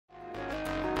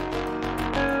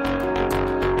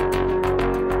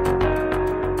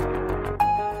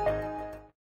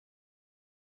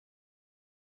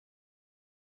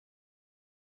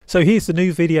So here's the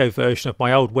new video version of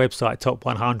my old website top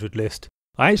 100 list.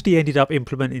 I actually ended up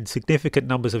implementing significant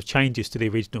numbers of changes to the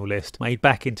original list made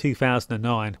back in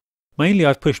 2009. Mainly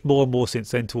I've pushed more and more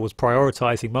since then towards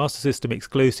prioritising Master System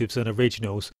exclusives and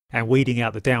originals and weeding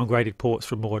out the downgraded ports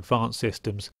from more advanced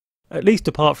systems. At least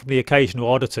apart from the occasional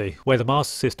oddity where the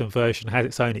Master System version has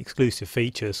its own exclusive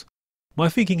features. My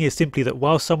thinking is simply that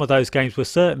while some of those games were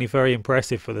certainly very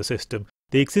impressive for the system,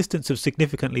 the existence of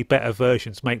significantly better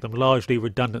versions make them largely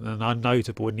redundant and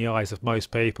unnotable in the eyes of most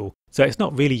people, so it's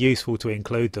not really useful to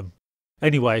include them.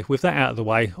 Anyway, with that out of the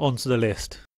way, on to the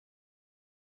list.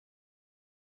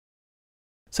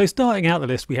 So starting out the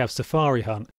list we have Safari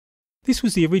Hunt. This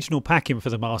was the original pack-in for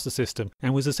the Master System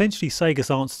and was essentially Sega's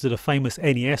answer to the famous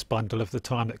NES bundle of the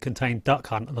time that contained Duck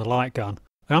Hunt and the Light Gun.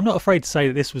 And I'm not afraid to say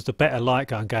that this was the better Light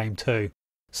Gun game too.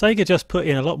 Sega just put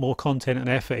in a lot more content and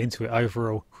effort into it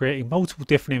overall, creating multiple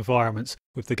different environments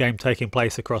with the game taking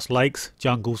place across lakes,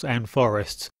 jungles and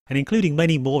forests, and including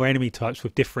many more enemy types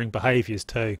with differing behaviours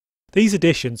too. These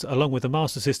additions, along with the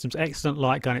Master System's excellent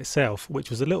light gun itself, which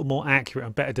was a little more accurate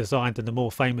and better designed than the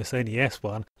more famous NES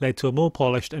one, led to a more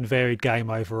polished and varied game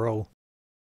overall.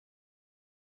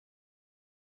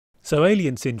 So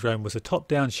Alien Syndrome was a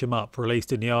top-down shmup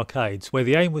released in the arcades where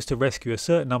the aim was to rescue a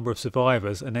certain number of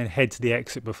survivors and then head to the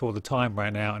exit before the time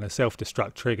ran out and a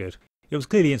self-destruct triggered. It was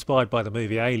clearly inspired by the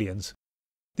movie Aliens.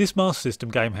 This Master System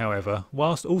game, however,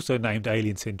 whilst also named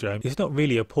Alien Syndrome, is not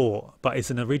really a port, but is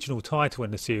an original title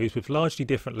in the series with largely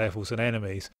different levels and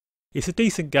enemies. It's a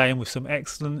decent game with some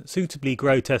excellent, suitably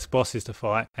grotesque bosses to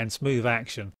fight and smooth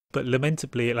action, but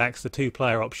lamentably it lacks the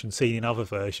two-player option seen in other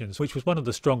versions, which was one of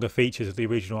the stronger features of the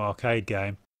original arcade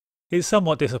game. It's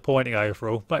somewhat disappointing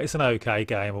overall, but it's an okay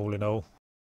game all in all.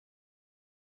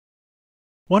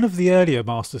 One of the earlier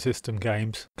Master System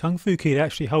games, Kung Fu Kid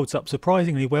actually holds up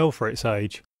surprisingly well for its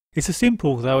age. It's a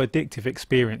simple though addictive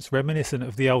experience reminiscent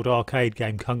of the old arcade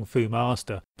game Kung Fu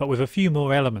Master, but with a few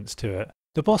more elements to it.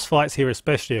 The boss fights here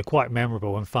especially are quite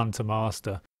memorable and fun to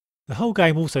master. The whole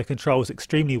game also controls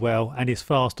extremely well and is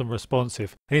fast and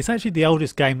responsive, and it's actually the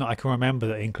oldest game that I can remember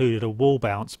that included a wall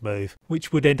bounce move,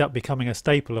 which would end up becoming a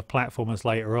staple of platformers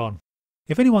later on.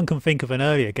 If anyone can think of an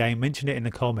earlier game, mention it in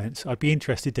the comments, I'd be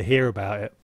interested to hear about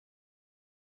it.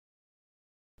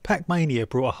 Pac-Mania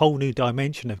brought a whole new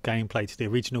dimension of gameplay to the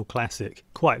original classic,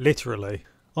 quite literally.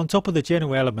 On top of the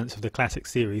general elements of the classic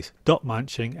series, dot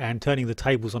munching and turning the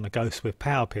tables on the ghosts with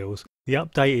power pills, the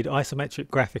updated isometric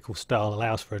graphical style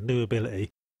allows for a new ability,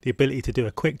 the ability to do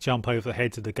a quick jump over the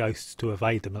heads of the ghosts to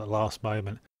evade them at the last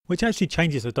moment, which actually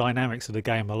changes the dynamics of the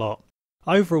game a lot.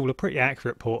 Overall a pretty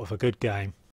accurate port of a good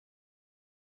game.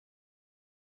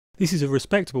 This is a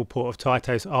respectable port of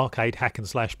Taito's arcade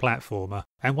hack-and-slash platformer,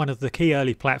 and one of the key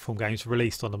early platform games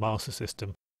released on the Master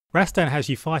System. Rastan has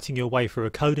you fighting your way through a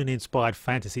Conan-inspired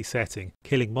fantasy setting,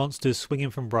 killing monsters, swinging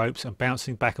from ropes and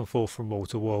bouncing back and forth from wall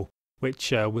to wall,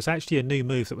 which was actually a new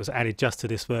move that was added just to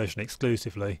this version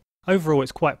exclusively. Overall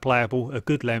it's quite playable, a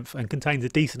good length and contains a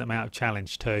decent amount of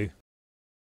challenge too.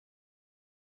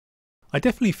 I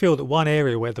definitely feel that one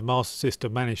area where the Master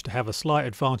System managed to have a slight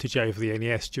advantage over the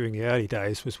NES during the early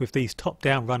days was with these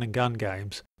top-down run-and-gun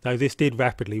games, though this did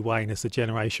rapidly wane as the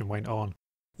generation went on.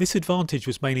 This advantage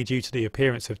was mainly due to the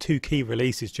appearance of two key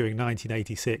releases during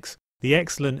 1986, the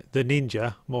excellent The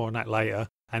Ninja, more on that later,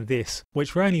 and this,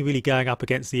 which were only really going up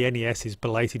against the NES's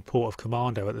belated port of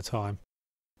Commando at the time.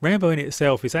 Rambo in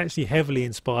itself is actually heavily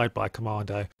inspired by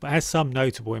Commando, but has some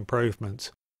notable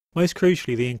improvements. Most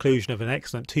crucially the inclusion of an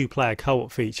excellent two-player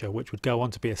co-op feature which would go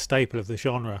on to be a staple of the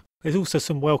genre. There's also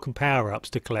some welcome power-ups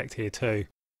to collect here too.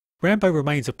 Rambo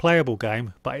remains a playable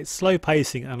game, but its slow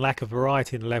pacing and lack of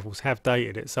variety in the levels have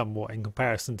dated it somewhat in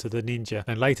comparison to the Ninja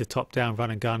and later top-down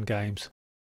run-and-gun games.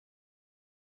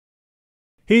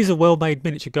 Here's a well-made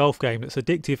miniature golf game that's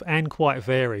addictive and quite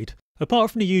varied. Apart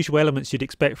from the usual elements you'd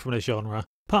expect from the genre,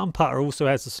 Putt and Putter also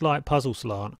has a slight puzzle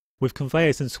slant, with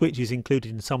conveyors and switches included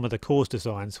in some of the course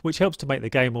designs, which helps to make the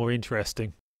game more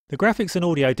interesting. The graphics and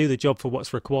audio do the job for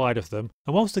what's required of them,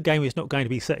 and whilst the game is not going to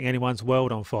be setting anyone's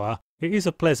world on fire, it is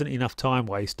a pleasant enough time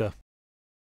waster.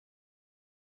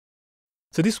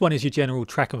 So this one is your general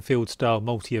track and field style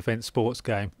multi-event sports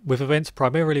game, with events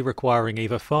primarily requiring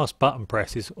either fast button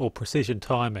presses or precision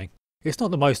timing. It's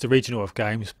not the most original of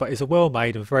games, but is a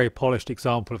well-made and very polished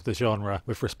example of the genre,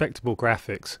 with respectable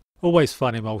graphics. Always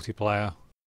fun in multiplayer.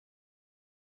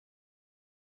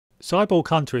 Cyborg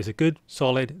Hunter is a good,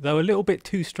 solid, though a little bit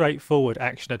too straightforward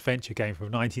action-adventure game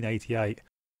from 1988.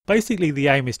 Basically the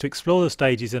aim is to explore the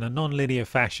stages in a non-linear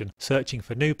fashion, searching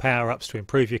for new power-ups to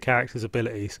improve your character's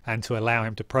abilities and to allow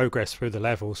him to progress through the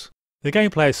levels. The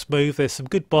gameplay is smooth, there's some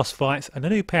good boss fights, and the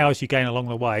new powers you gain along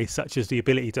the way, such as the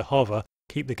ability to hover,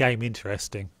 keep the game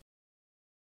interesting.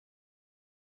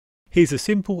 Here's a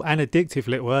simple and addictive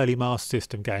little early Master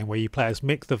System game where you play as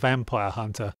Mick the Vampire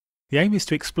Hunter. The aim is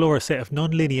to explore a set of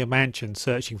non-linear mansions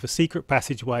searching for secret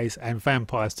passageways and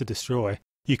vampires to destroy.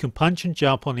 You can punch and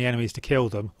jump on the enemies to kill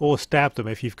them, or stab them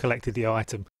if you've collected the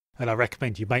item, and I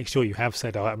recommend you make sure you have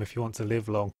said item if you want to live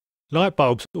long. Light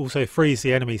bulbs also freeze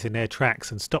the enemies in their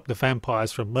tracks and stop the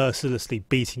vampires from mercilessly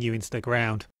beating you into the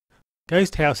ground.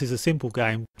 Ghost House is a simple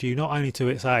game due not only to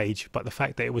its age, but the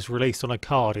fact that it was released on a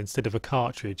card instead of a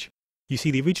cartridge. You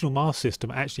see, the original Master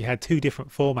System actually had two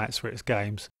different formats for its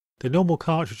games. The normal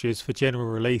cartridges for general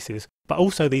releases, but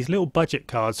also these little budget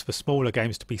cards for smaller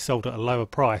games to be sold at a lower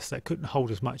price that couldn't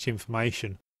hold as much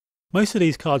information. Most of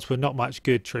these cards were not much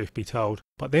good, truth be told,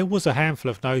 but there was a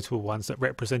handful of notable ones that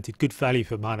represented good value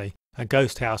for money, and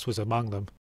Ghost House was among them.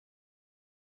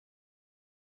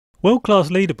 World Class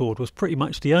Leaderboard was pretty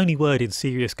much the only word in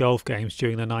serious golf games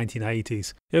during the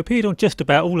 1980s. It appeared on just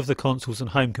about all of the consoles and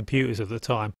home computers of the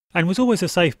time, and was always a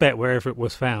safe bet wherever it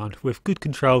was found, with good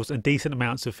controls and decent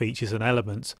amounts of features and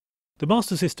elements. The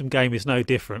Master System game is no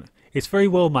different. It's very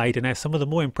well made and has some of the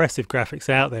more impressive graphics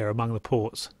out there among the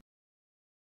ports.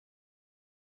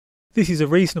 This is a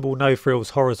reasonable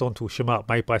no-frills horizontal shmup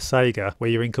made by Sega where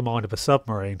you're in command of a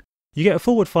submarine. You get a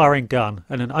forward-firing gun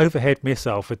and an overhead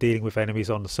missile for dealing with enemies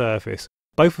on the surface,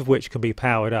 both of which can be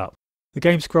powered up. The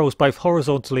game scrolls both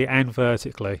horizontally and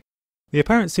vertically. The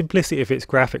apparent simplicity of its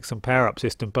graphics and power-up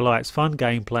system belie its fun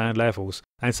gameplay and levels,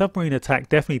 and submarine attack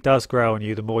definitely does grow on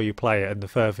you the more you play it and the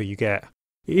further you get.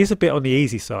 It is a bit on the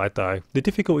easy side though. The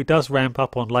difficulty does ramp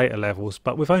up on later levels,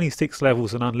 but with only 6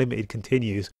 levels and unlimited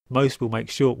continues, most will make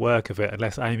short work of it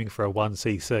unless aiming for a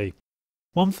 1cc.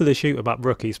 One for the shoot-'em-up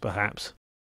rookies perhaps.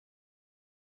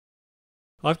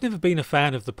 I've never been a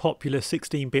fan of the popular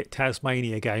 16-bit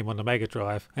Tasmania game on the Mega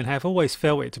Drive, and have always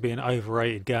felt it to be an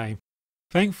overrated game.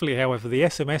 Thankfully, however, the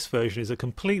SMS version is a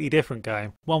completely different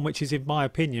game, one which is in my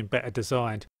opinion better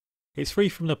designed. It's free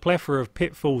from the plethora of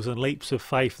pitfalls and leaps of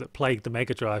faith that plagued the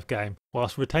Mega Drive game,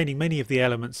 whilst retaining many of the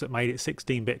elements that made its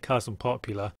 16-bit cousin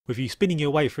popular, with you spinning your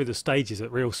way through the stages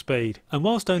at real speed. And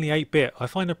whilst only 8-bit, I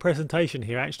find the presentation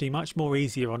here actually much more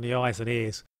easier on the eyes and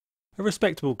ears. A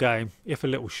respectable game, if a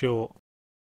little short.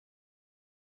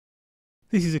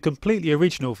 This is a completely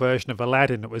original version of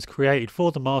Aladdin that was created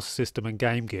for the Master System and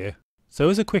Game Gear. So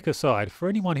as a quick aside, for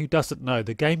anyone who doesn't know,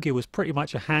 the Game Gear was pretty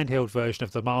much a handheld version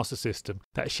of the Master System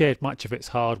that shared much of its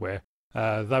hardware,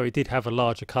 though it did have a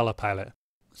larger colour palette.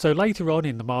 So later on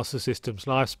in the Master System's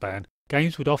lifespan,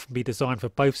 games would often be designed for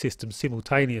both systems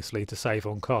simultaneously to save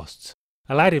on costs.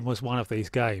 Aladdin was one of these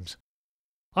games.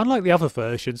 Unlike the other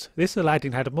versions, this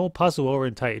Aladdin had a more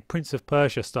puzzle-orientated Prince of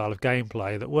Persia style of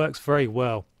gameplay that works very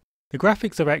well. The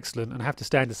graphics are excellent and have to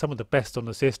stand as some of the best on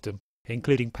the system,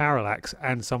 including parallax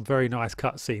and some very nice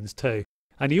cutscenes too,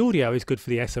 and the audio is good for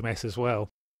the SMS as well.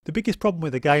 The biggest problem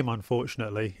with the game,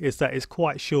 unfortunately, is that it's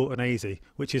quite short and easy,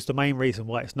 which is the main reason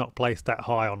why it's not placed that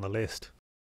high on the list.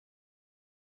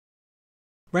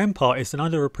 Rampart is an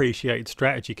underappreciated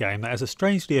strategy game that has a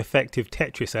strangely effective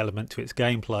Tetris element to its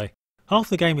gameplay. Half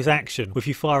the game is action, with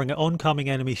you firing at oncoming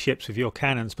enemy ships with your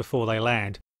cannons before they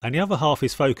land, and the other half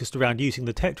is focused around using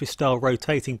the Tetris-style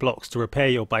rotating blocks to repair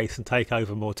your base and take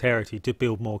over more territory to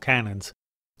build more cannons.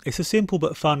 It's a simple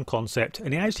but fun concept,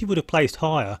 and it actually would have placed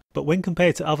higher, but when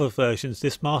compared to other versions,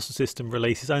 this Master System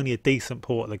release is only a decent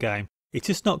port of the game. It's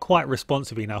just not quite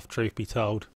responsive enough, truth be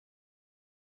told.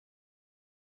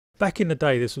 Back in the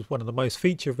day, this was one of the most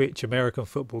feature-rich American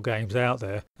football games out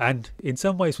there, and in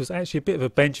some ways was actually a bit of a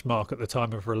benchmark at the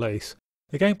time of release.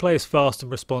 The gameplay is fast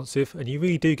and responsive, and you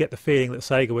really do get the feeling that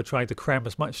Sega were trying to cram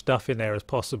as much stuff in there as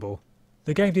possible.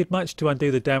 The game did much to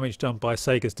undo the damage done by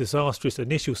Sega's disastrous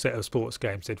initial set of sports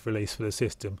games they'd released for the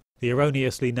system, the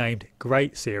erroneously named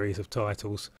Great series of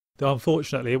titles, though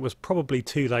unfortunately it was probably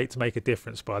too late to make a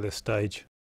difference by this stage.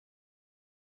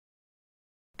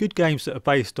 Good games that are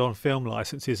based on film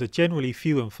licenses are generally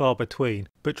few and far between,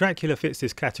 but Dracula fits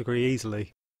this category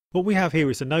easily. What we have here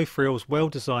is a no-frills,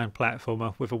 well-designed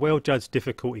platformer with a well-judged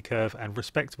difficulty curve and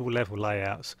respectable level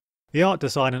layouts. The art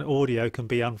design and audio can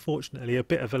be unfortunately a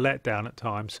bit of a letdown at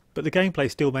times, but the gameplay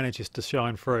still manages to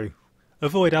shine through.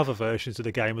 Avoid other versions of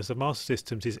the game as the Master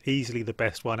System's is easily the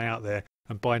best one out there,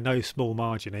 and by no small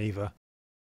margin either.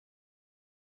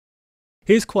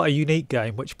 Here's quite a unique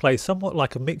game which plays somewhat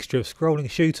like a mixture of scrolling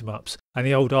shoot-'em-ups and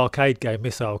the old arcade game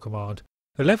Missile Command.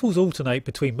 The levels alternate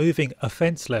between moving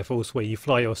offence levels where you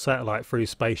fly your satellite through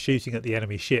space shooting at the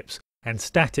enemy ships, and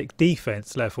static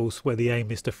defence levels where the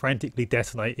aim is to frantically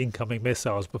detonate incoming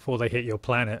missiles before they hit your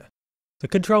planet. The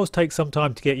controls take some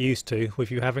time to get used to, with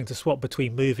you having to swap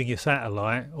between moving your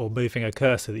satellite or moving a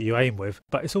cursor that you aim with,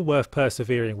 but it's all worth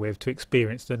persevering with to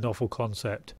experience the novel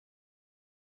concept.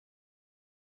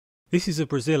 This is a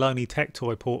Brazil-only tech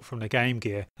toy port from the Game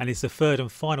Gear, and is the third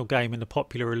and final game in the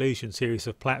popular Illusion series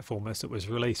of platformers that was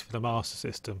released for the Master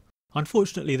System.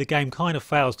 Unfortunately, the game kind of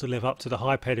fails to live up to the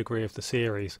high pedigree of the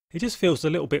series. It just feels a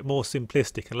little bit more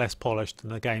simplistic and less polished than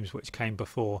the games which came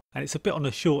before, and it's a bit on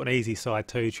the short and easy side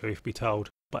too, truth be told.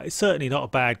 But it's certainly not a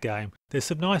bad game. There's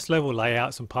some nice level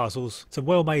layouts and puzzles, some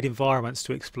well-made environments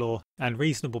to explore, and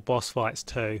reasonable boss fights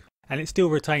too. And it still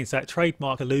retains that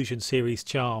trademark Illusion series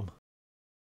charm.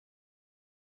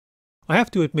 I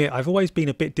have to admit, I've always been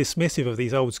a bit dismissive of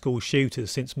these old school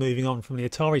shooters since moving on from the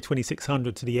Atari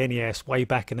 2600 to the NES way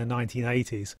back in the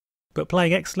 1980s. But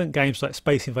playing excellent games like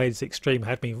Space Invaders Extreme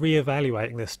had me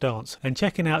re-evaluating their stance and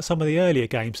checking out some of the earlier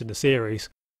games in the series.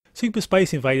 Super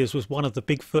Space Invaders was one of the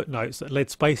big footnotes that led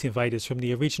Space Invaders from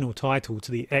the original title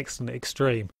to the excellent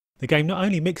Extreme. The game not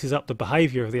only mixes up the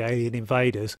behaviour of the alien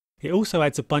invaders, it also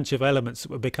adds a bunch of elements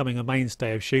that were becoming a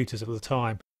mainstay of shooters of the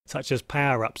time, such as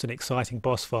power-ups and exciting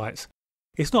boss fights.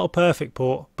 It's not a perfect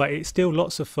port, but it's still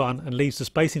lots of fun and leaves the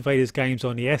Space Invaders games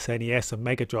on the SNES and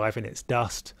Mega Drive in its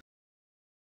dust.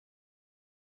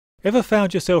 Ever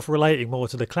found yourself relating more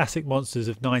to the classic monsters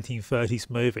of 1930s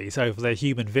movies over their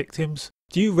human victims?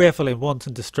 Do you revel in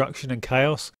wanton destruction and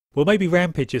chaos? Well, maybe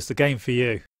Rampage is the game for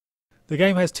you. The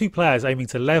game has two players aiming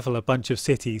to level a bunch of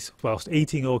cities, whilst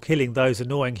eating or killing those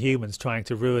annoying humans trying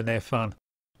to ruin their fun.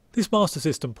 This Master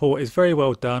System port is very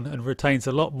well done and retains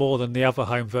a lot more than the other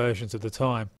home versions of the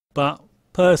time, but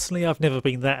personally I've never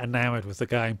been that enamoured with the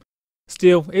game.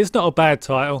 Still, it's not a bad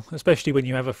title, especially when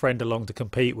you have a friend along to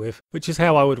compete with, which is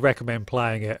how I would recommend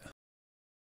playing it.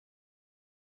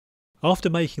 After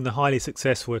making the highly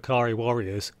successful Ikari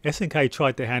Warriors, SNK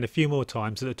tried their hand a few more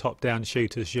times at the top-down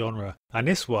shooters genre, and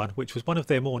this one, which was one of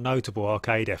their more notable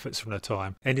arcade efforts from the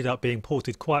time, ended up being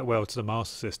ported quite well to the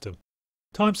Master System.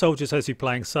 Time Soldiers has you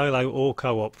playing solo or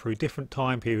co-op through different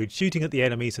time periods, shooting at the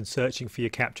enemies and searching for your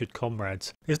captured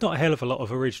comrades. There's not a hell of a lot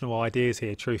of original ideas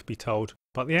here, truth be told,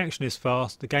 but the action is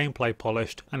fast, the gameplay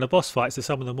polished, and the boss fights are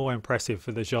some of the more impressive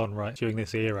for the genre during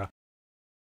this era.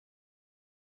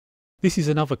 This is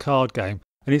another card game,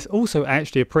 and it's also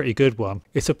actually a pretty good one.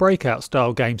 It's a breakout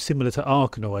style game similar to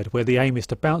Arkanoid, where the aim is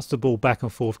to bounce the ball back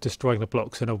and forth, destroying the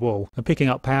blocks in a wall and picking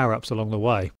up power-ups along the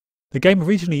way. The game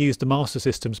originally used the Master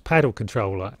System's paddle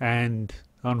controller and,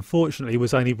 unfortunately,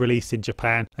 was only released in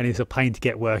Japan and is a pain to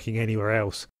get working anywhere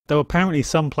else, though apparently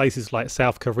some places like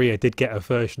South Korea did get a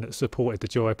version that supported the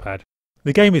joypad.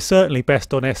 The game is certainly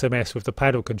best on SMS with the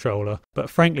paddle controller, but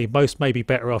frankly most may be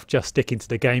better off just sticking to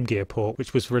the Game Gear port,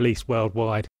 which was released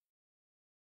worldwide.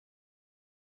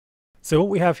 So what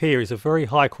we have here is a very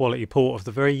high quality port of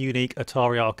the very unique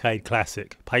Atari arcade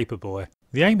classic, Paperboy.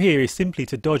 The aim here is simply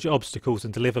to dodge obstacles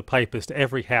and deliver papers to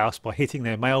every house by hitting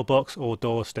their mailbox or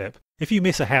doorstep. If you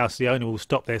miss a house, the owner will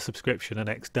stop their subscription the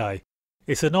next day.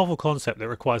 It's a novel concept that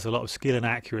requires a lot of skill and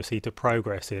accuracy to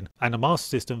progress in, and the Master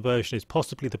System version is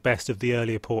possibly the best of the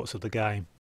earlier ports of the game.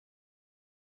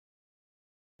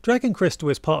 Dragon Crystal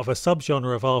is part of a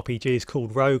subgenre of RPGs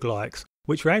called roguelikes,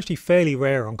 which are actually fairly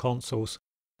rare on consoles.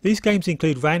 These games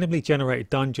include randomly generated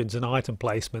dungeons and item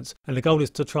placements, and the goal is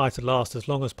to try to last as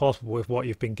long as possible with what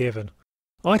you've been given.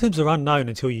 Items are unknown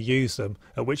until you use them,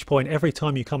 at which point every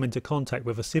time you come into contact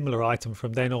with a similar item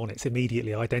from then on it's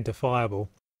immediately identifiable.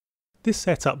 This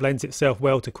setup lends itself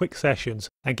well to quick sessions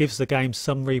and gives the game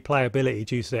some replayability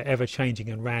due to their ever-changing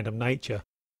and random nature.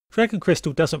 Dragon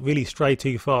Crystal doesn't really stray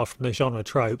too far from the genre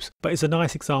tropes, but is a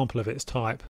nice example of its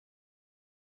type.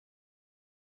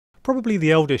 Probably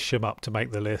the oldest shmup to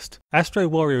make the list, Astro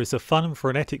Warrior is a fun and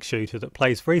frenetic shooter that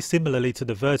plays very similarly to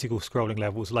the vertical scrolling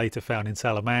levels later found in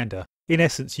Salamander. In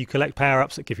essence, you collect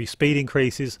power-ups that give you speed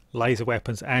increases, laser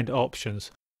weapons and options.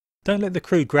 Don't let the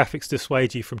crude graphics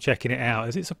dissuade you from checking it out,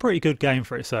 as it's a pretty good game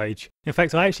for its age. In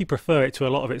fact, I actually prefer it to a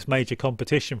lot of its major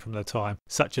competition from the time,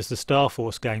 such as the Star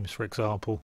Force games for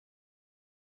example.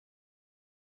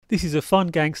 This is a fun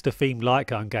gangster-themed light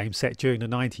gun game set during the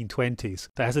 1920s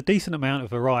that has a decent amount of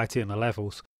variety in the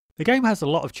levels. The game has a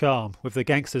lot of charm, with the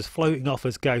gangsters floating off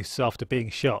as ghosts after being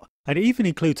shot, and it even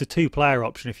includes a two-player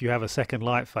option if you have a second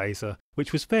light phaser,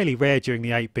 which was fairly rare during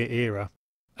the 8-bit era.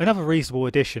 Another reasonable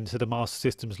addition to the Master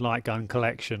System's light gun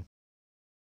collection.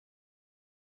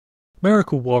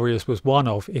 Miracle Warriors was one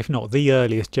of, if not the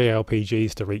earliest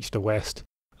JRPGs to reach the West.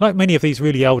 Like many of these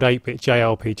really old 8-bit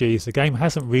JRPGs, the game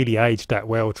hasn't really aged that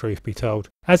well, truth be told.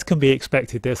 As can be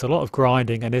expected, there's a lot of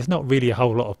grinding and there's not really a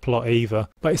whole lot of plot either,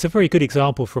 but it's a very good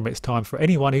example from its time for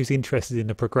anyone who's interested in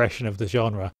the progression of the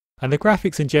genre, and the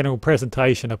graphics and general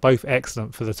presentation are both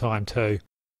excellent for the time too.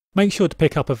 Make sure to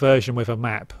pick up a version with a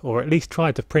map, or at least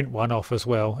try to print one off as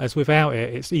well, as without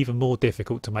it it's even more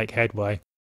difficult to make headway.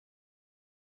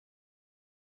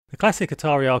 The classic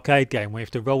Atari arcade game where you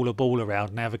have to roll a ball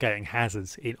around navigating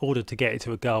hazards in order to get it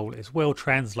to a goal is well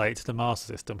translated to the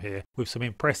Master System here, with some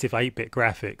impressive 8-bit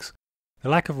graphics. The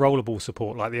lack of rollerball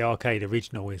support like the arcade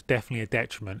original is definitely a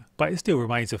detriment, but it still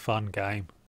remains a fun game.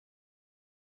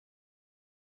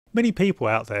 Many people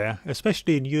out there,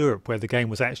 especially in Europe where the game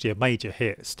was actually a major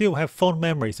hit, still have fond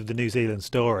memories of the New Zealand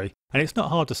story, and it's not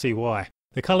hard to see why.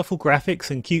 The colourful graphics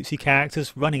and cutesy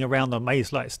characters running around on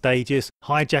maze-like stages,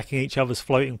 hijacking each other's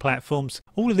floating platforms,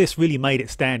 all of this really made it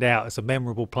stand out as a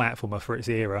memorable platformer for its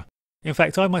era. In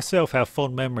fact, I myself have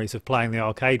fond memories of playing the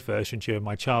arcade version during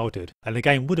my childhood, and the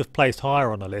game would have placed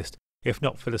higher on the list if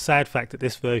not for the sad fact that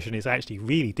this version is actually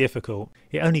really difficult.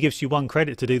 It only gives you one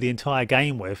credit to do the entire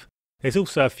game with. There's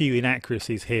also a few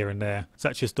inaccuracies here and there,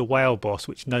 such as the whale boss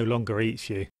which no longer eats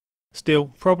you. Still,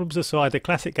 problems aside, the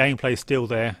classic gameplay is still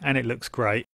there and it looks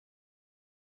great.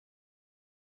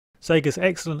 Sega's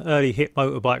excellent early hit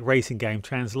motorbike racing game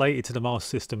translated to the Master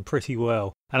System pretty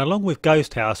well, and along with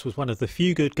Ghost House was one of the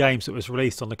few good games that was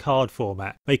released on the card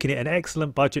format, making it an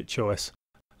excellent budget choice.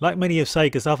 Like many of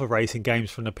Sega's other racing games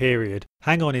from the period,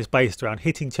 Hang On is based around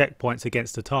hitting checkpoints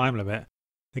against a time limit.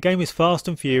 The game is fast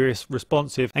and furious,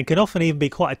 responsive, and can often even be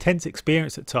quite a tense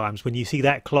experience at times when you see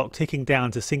that clock ticking down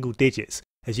to single digits,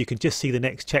 as you can just see the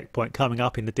next checkpoint coming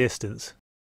up in the distance.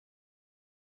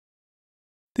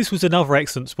 This was another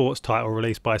excellent sports title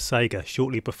released by Sega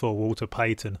shortly before Walter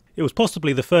Payton. It was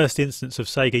possibly the first instance of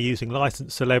Sega using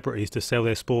licensed celebrities to sell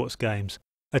their sports games,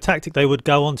 a tactic they would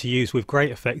go on to use with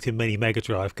great effect in many Mega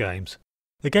Drive games.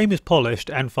 The game is polished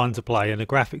and fun to play, and the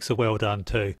graphics are well done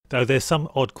too, though there's some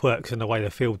odd quirks in the way the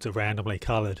fields are randomly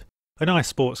coloured. A nice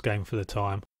sports game for the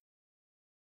time.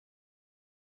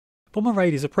 Bomber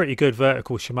Raid is a pretty good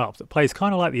vertical shmup that plays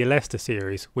kind of like the Alesta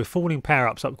series, with falling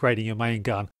power-ups upgrading your main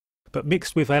gun, but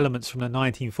mixed with elements from the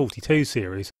 1942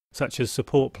 series, such as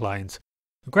support planes.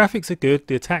 The graphics are good,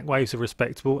 the attack waves are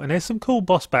respectable, and there's some cool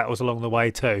boss battles along the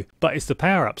way too, but it's the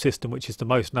power-up system which is the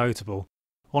most notable.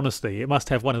 Honestly, it must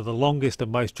have one of the longest and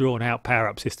most drawn out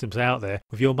power-up systems out there,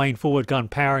 with your main forward gun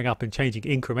powering up and changing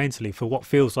incrementally for what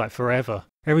feels like forever.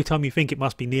 Every time you think it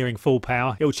must be nearing full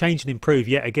power, it will change and improve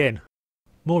yet again.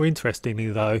 More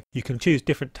interestingly though, you can choose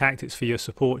different tactics for your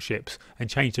support ships and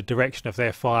change the direction of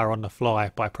their fire on the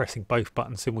fly by pressing both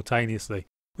buttons simultaneously,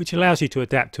 which allows you to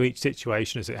adapt to each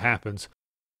situation as it happens.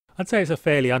 I'd say it's a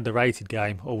fairly underrated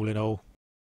game, all in all.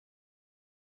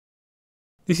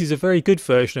 This is a very good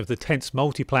version of the tense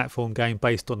multi-platform game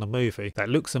based on the movie that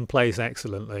looks and plays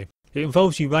excellently. It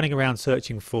involves you running around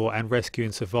searching for and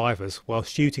rescuing survivors while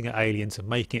shooting at aliens and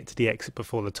making it to the exit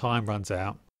before the time runs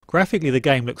out. Graphically the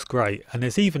game looks great, and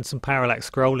there's even some parallax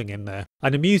scrolling in there,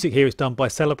 and the music here is done by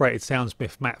celebrated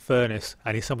soundsmith Matt Furness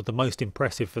and is some of the most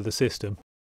impressive for the system.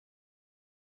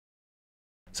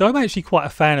 So I'm actually quite a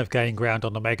fan of Gain Ground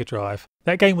on the Mega Drive.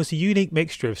 That game was a unique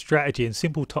mixture of strategy and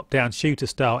simple top-down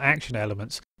shooter-style action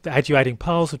elements that had you adding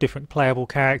piles of different playable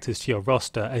characters to your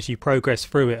roster as you progressed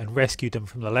through it and rescued them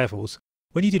from the levels.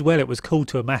 When you did well, it was cool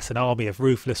to amass an army of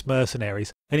ruthless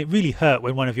mercenaries, and it really hurt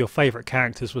when one of your favourite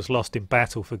characters was lost in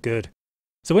battle for good.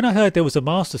 So when I heard there was a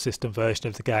Master System version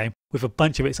of the game, with a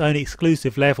bunch of its own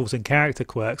exclusive levels and character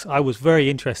quirks, I was very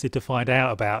interested to find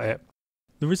out about it.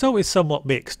 The result is somewhat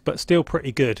mixed, but still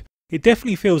pretty good. It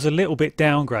definitely feels a little bit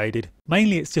downgraded,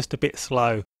 mainly it's just a bit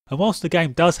slow, and whilst the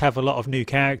game does have a lot of new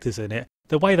characters in it,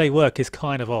 the way they work is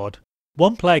kind of odd.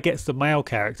 One player gets the male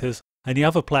characters, and the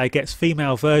other player gets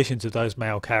female versions of those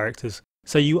male characters,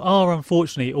 so you are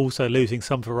unfortunately also losing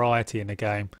some variety in the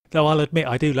game, though I'll admit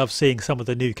I do love seeing some of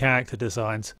the new character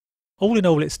designs. All in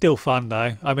all, it's still fun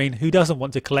though. I mean, who doesn't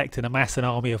want to collect and amass an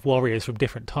army of warriors from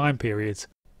different time periods?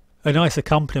 A nice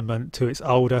accompaniment to its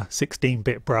older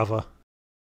 16-bit brother.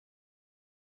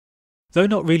 Though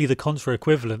not really the Contra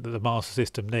equivalent that the Master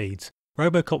System needs,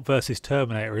 Robocop vs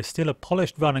Terminator is still a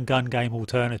polished run and gun game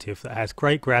alternative that has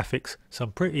great graphics,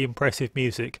 some pretty impressive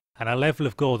music, and a level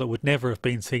of gore that would never have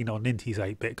been seen on Ninty's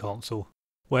 8-bit console.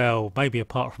 Well, maybe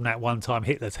apart from that one time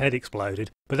Hitler's head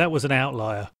exploded, but that was an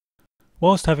outlier.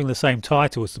 Whilst having the same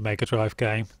title as the Mega Drive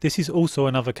game, this is also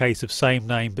another case of same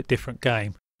name but different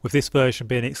game, with this version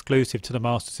being exclusive to the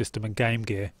Master System and Game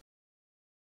Gear.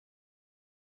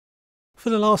 For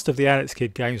the last of the Alex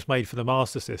Kidd games made for the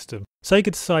Master System,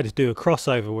 Sega decided to do a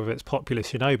crossover with its popular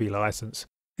Shinobi license.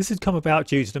 This had come about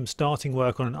due to them starting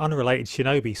work on an unrelated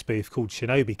Shinobi spoof called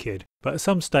Shinobi Kid, but at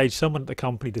some stage someone at the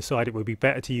company decided it would be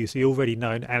better to use the already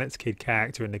known Alex Kidd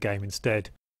character in the game instead.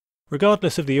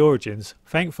 Regardless of the origins,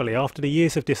 thankfully after the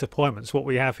years of disappointments what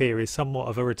we have here is somewhat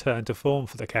of a return to form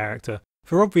for the character.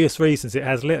 For obvious reasons it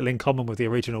has little in common with the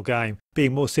original game,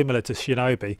 being more similar to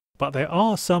Shinobi, but there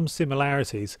are some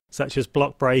similarities, such as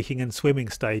block breaking and swimming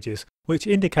stages, which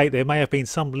indicate there may have been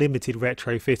some limited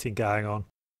retrofitting going on.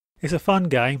 It's a fun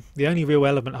game, the only real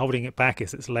element holding it back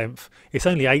is its length. It's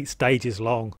only 8 stages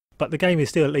long, but the game is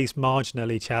still at least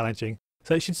marginally challenging,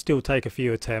 so it should still take a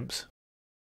few attempts.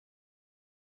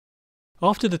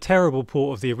 After the terrible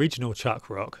port of the original Chuck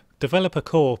Rock, developer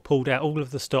Core pulled out all of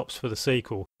the stops for the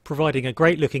sequel, providing a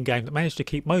great looking game that managed to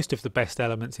keep most of the best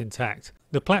elements intact.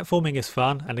 The platforming is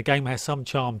fun and the game has some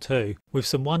charm too, with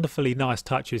some wonderfully nice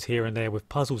touches here and there with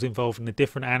puzzles involving the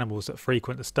different animals that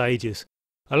frequent the stages.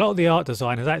 A lot of the art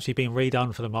design has actually been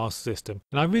redone for the Master System,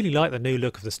 and I really like the new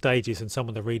look of the stages and some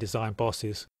of the redesigned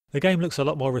bosses. The game looks a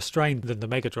lot more restrained than the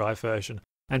Mega Drive version,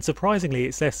 and surprisingly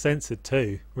it's less censored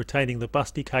too, retaining the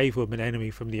busty cave woman enemy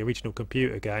from the original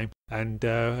computer game, and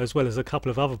as well as a couple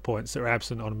of other points that are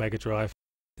absent on Mega Drive.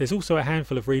 There's also a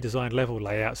handful of redesigned level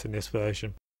layouts in this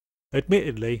version.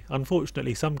 Admittedly,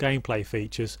 unfortunately some gameplay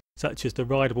features, such as the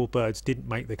rideable birds, didn't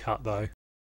make the cut though.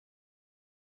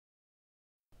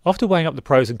 After weighing up the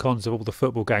pros and cons of all the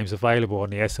football games available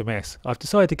on the SMS, I've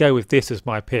decided to go with this as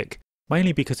my pick,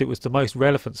 mainly because it was the most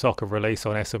relevant soccer release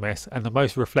on SMS and the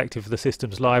most reflective of the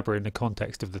system's library in the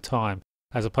context of the time,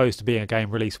 as opposed to being a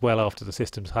game released well after the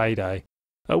system's heyday.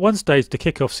 At one stage the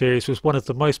Kickoff series was one of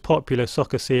the most popular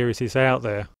soccer series out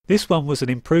there. This one was an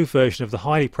improved version of the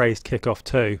highly praised Kickoff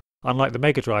 2, unlike the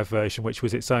Mega Drive version which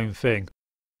was its own thing.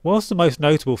 Whilst the most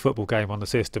notable football game on the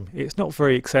system, it's not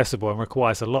very accessible and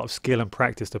requires a lot of skill and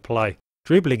practice to play.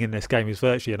 Dribbling in this game is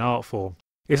virtually an art form.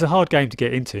 It's a hard game to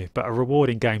get into, but a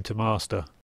rewarding game to master.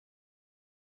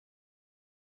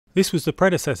 This was the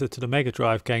predecessor to the Mega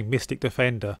Drive game Mystic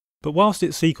Defender, but whilst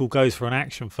its sequel goes for an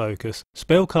action focus,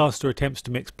 Spellcaster attempts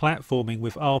to mix platforming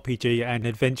with RPG and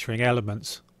adventuring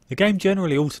elements. The game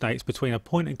generally alternates between a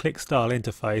point-and-click style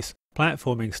interface,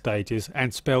 platforming stages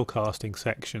and spellcasting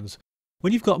sections.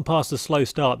 When you've gotten past the slow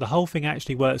start, the whole thing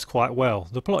actually works quite well.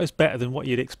 The plot is better than what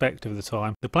you'd expect of the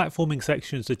time, the platforming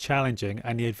sections are challenging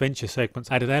and the adventure segments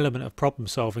add an element of problem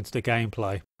solving to the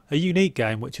gameplay. A unique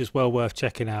game which is well worth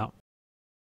checking out.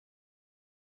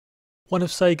 One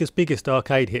of Sega's biggest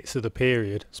arcade hits of the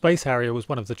period, Space Harrier was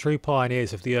one of the true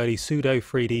pioneers of the early pseudo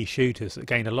 3D shooters that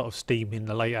gained a lot of steam in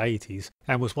the late 80s,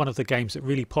 and was one of the games that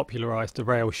really popularised the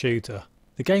rail shooter.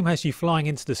 The game has you flying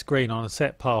into the screen on a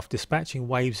set path, dispatching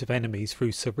waves of enemies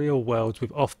through surreal worlds with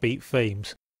offbeat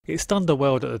themes. It stunned the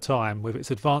world at the time with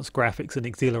its advanced graphics and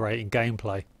exhilarating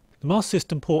gameplay. The Master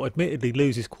System port admittedly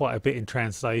loses quite a bit in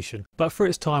translation, but for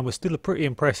its time was still a pretty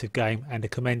impressive game and a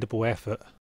commendable effort.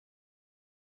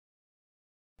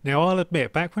 Now I'll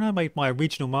admit, back when I made my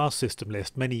original Master System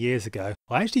list many years ago,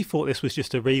 I actually thought this was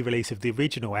just a re-release of the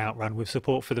original Outrun with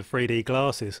support for the 3D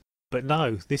glasses. But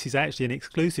no, this is actually an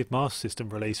exclusive Master System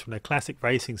release from the classic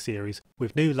racing series,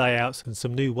 with new layouts and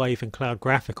some new wave and cloud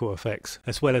graphical effects,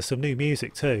 as well as some new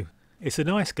music too. It's a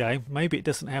nice game, maybe it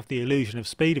doesn't have the illusion of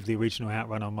speed of the original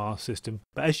Outrun on Master System,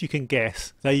 but as you can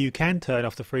guess, though you can turn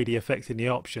off the 3D effect in the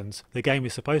options, the game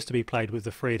is supposed to be played with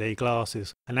the 3D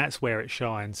glasses, and that's where it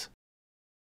shines.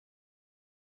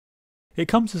 It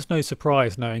comes as no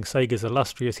surprise knowing Sega's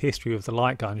illustrious history of the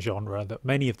light gun genre that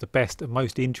many of the best and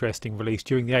most interesting released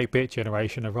during the 8-bit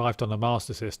generation arrived on the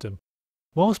Master System.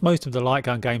 Whilst most of the light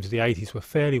gun games of the 80s were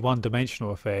fairly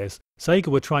one-dimensional affairs, Sega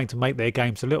were trying to make their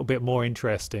games a little bit more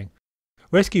interesting.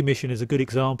 Rescue Mission is a good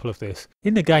example of this.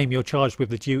 In the game you're charged with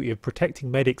the duty of protecting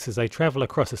medics as they travel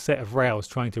across a set of rails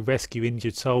trying to rescue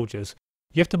injured soldiers.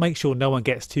 You have to make sure no one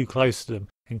gets too close to them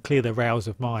and clear the rails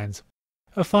of mines.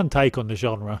 A fun take on the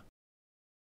genre.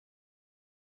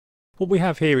 What we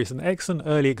have here is an excellent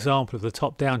early example of the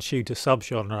top-down shooter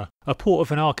subgenre, a port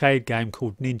of an arcade game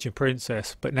called Ninja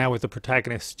Princess, but now with the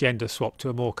protagonist's gender swapped to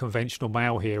a more conventional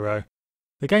male hero.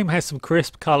 The game has some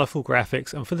crisp, colourful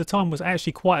graphics and for the time was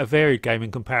actually quite a varied game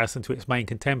in comparison to its main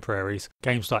contemporaries,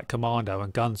 games like Commando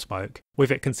and Gunsmoke,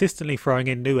 with it consistently throwing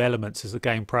in new elements as the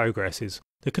game progresses.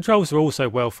 The controls are also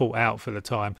well thought out for the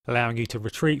time, allowing you to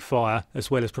retreat fire as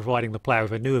well as providing the player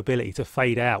with a new ability to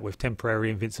fade out with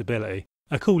temporary invincibility.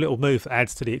 A cool little move that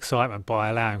adds to the excitement by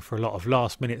allowing for a lot of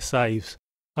last minute saves.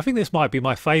 I think this might be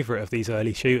my favourite of these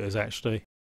early shooters actually.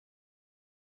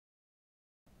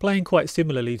 Playing quite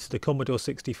similarly to the Commodore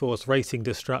 64's Racing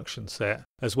Destruction set,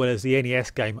 as well as the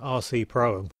NES game RC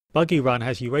Pro-Am, Buggy Run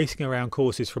has you racing around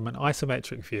courses from an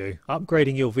isometric view,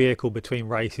 upgrading your vehicle between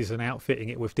races and outfitting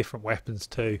it with different weapons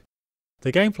too.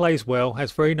 The game plays well,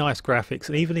 has very nice graphics,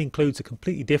 and even includes a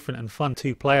completely different and fun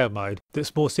two-player mode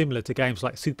that's more similar to games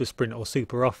like Super Sprint or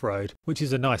Super Off-Road, which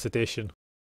is a nice addition.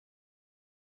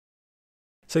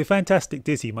 So Fantastic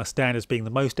Dizzy must stand as being the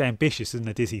most ambitious in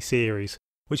the Dizzy series,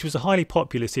 which was a highly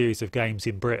popular series of games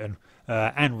in Britain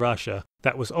and Russia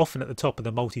that was often at the top of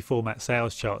the multi-format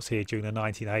sales charts here during the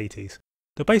 1980s.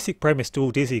 The basic premise to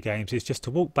all Dizzy games is just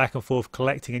to walk back and forth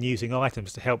collecting and using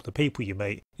items to help the people you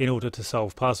meet in order to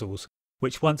solve puzzles,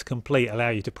 which once complete allow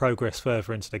you to progress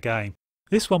further into the game.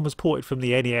 This one was ported from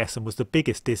the NES and was the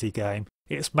biggest Dizzy game.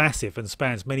 It's massive and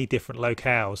spans many different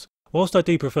locales. Whilst I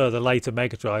do prefer the later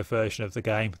Mega Drive version of the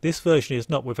game, this version is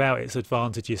not without its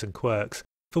advantages and quirks.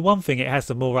 For one thing, it has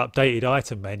the more updated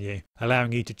item menu,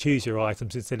 allowing you to choose your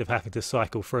items instead of having to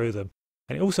cycle through them.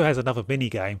 And it also has another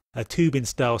minigame, a tubing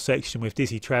style section with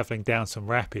Dizzy travelling down some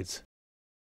rapids.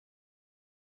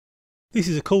 This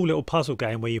is a cool little puzzle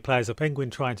game where you play as a penguin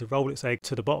trying to roll its egg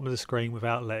to the bottom of the screen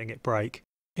without letting it break.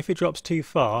 If it drops too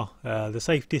far, the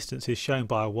safe distance is shown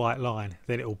by a white line,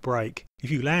 then it will break.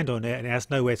 If you land on it and it has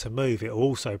nowhere to move, it will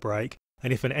also break,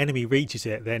 and if an enemy reaches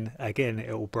it, then again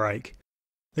it will break.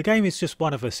 The game is just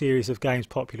one of a series of games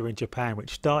popular in Japan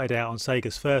which started out on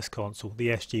Sega's first console, the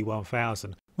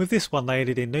SG-1000. With this one they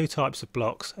added in new types of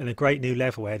blocks and a great new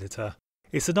level editor.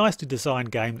 It's a nicely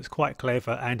designed game that's quite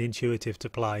clever and intuitive to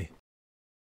play.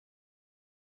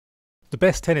 The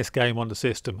best tennis game on the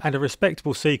system, and a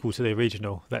respectable sequel to the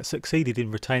original that succeeded in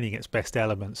retaining its best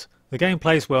elements. The game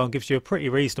plays well and gives you a pretty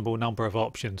reasonable number of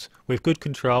options, with good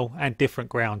control and different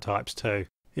ground types too.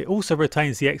 It also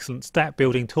retains the excellent stat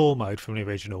building tour mode from the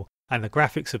original, and the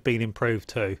graphics have been improved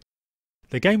too.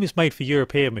 The game is made for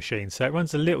European machines, so it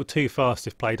runs a little too fast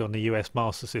if played on the US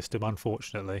Master System,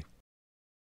 unfortunately.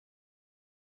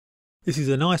 This is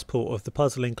a nice port of the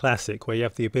puzzling classic where you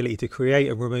have the ability to create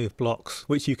and remove blocks,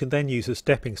 which you can then use as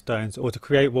stepping stones or to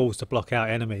create walls to block out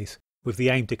enemies, with the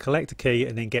aim to collect a key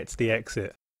and then get to the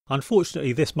exit.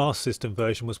 Unfortunately, this Master System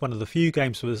version was one of the few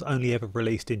games that was only ever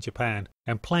released in Japan,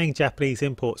 and playing Japanese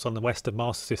imports on the Western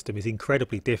Master System is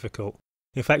incredibly difficult.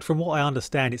 In fact, from what I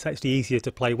understand, it's actually easier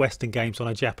to play Western games on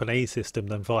a Japanese system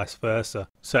than vice versa,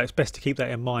 so it's best to keep that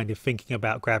in mind if thinking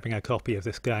about grabbing a copy of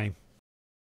this game.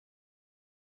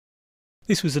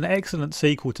 This was an excellent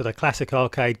sequel to the classic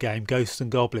arcade game Ghosts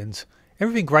and Goblins.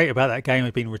 Everything great about that game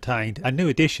had been retained, and new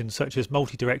additions such as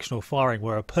multi-directional firing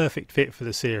were a perfect fit for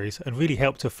the series and really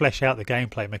helped to flesh out the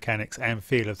gameplay mechanics and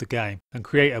feel of the game and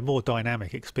create a more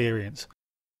dynamic experience.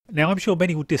 Now I'm sure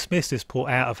many will dismiss this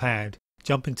port out of hand,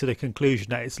 jumping to the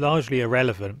conclusion that it's largely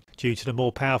irrelevant due to the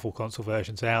more powerful console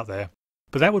versions out there.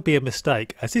 But that would be a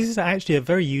mistake, as this is actually a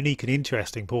very unique and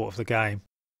interesting port of the game.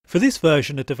 For this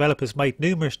version, the developers made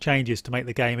numerous changes to make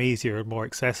the game easier and more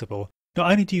accessible. Not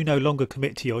only do you no longer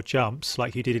commit to your jumps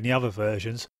like you did in the other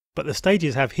versions, but the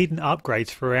stages have hidden upgrades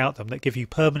throughout them that give you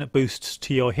permanent boosts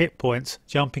to your hit points,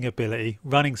 jumping ability,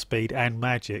 running speed and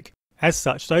magic. As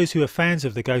such, those who are fans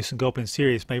of the Ghosts and Goblins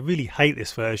series may really hate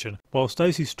this version, whilst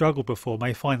those who struggled before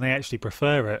may find they actually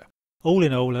prefer it. All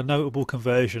in all, a notable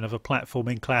conversion of a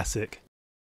platforming classic.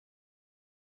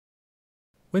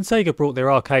 When Sega brought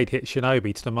their arcade hit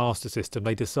Shinobi to the Master System,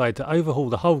 they decided to overhaul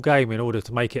the whole game in order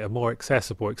to make it a more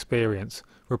accessible experience,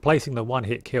 replacing the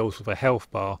one-hit kills with a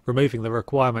health bar, removing the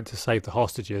requirement to save the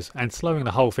hostages, and slowing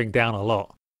the whole thing down a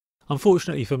lot.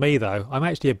 Unfortunately for me though, I'm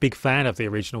actually a big fan of the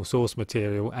original source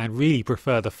material and really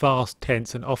prefer the fast,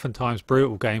 tense and oftentimes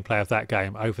brutal gameplay of that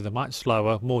game over the much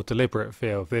slower, more deliberate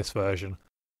feel of this version.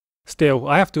 Still,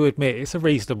 I have to admit it's a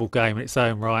reasonable game in its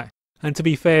own right. And to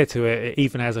be fair to it, it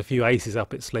even has a few aces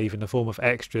up its sleeve in the form of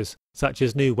extras, such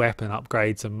as new weapon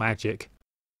upgrades and magic.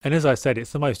 And as I said,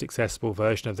 it's the most accessible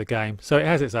version of the game, so it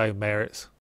has its own merits.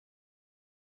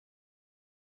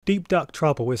 Deep Duck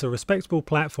Trouble is a respectable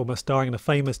platformer starring a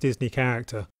famous Disney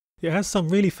character. It has some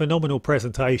really phenomenal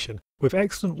presentation, with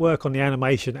excellent work on the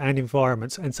animation and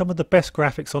environments and some of the best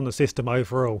graphics on the system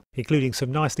overall, including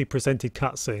some nicely presented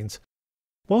cutscenes.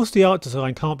 Whilst the art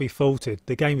design can't be faulted,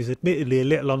 the game is admittedly a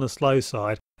little on the slow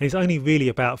side and is only really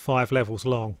about 5 levels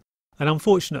long. And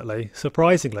unfortunately,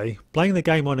 surprisingly, playing the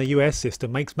game on a US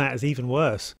system makes matters even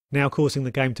worse, now causing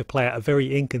the game to play at a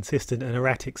very inconsistent and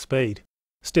erratic speed.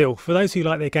 Still, for those who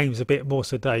like their games a bit more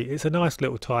sedate, it's a nice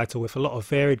little title with a lot of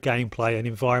varied gameplay and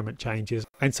environment changes,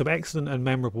 and some excellent and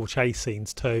memorable chase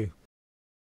scenes too.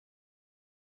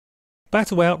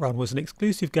 Battle Outrun was an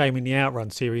exclusive game in the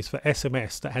Outrun series for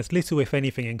SMS that has little if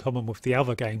anything in common with the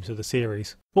other games of the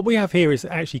series. What we have here is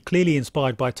actually clearly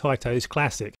inspired by Taito's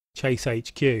classic, Chase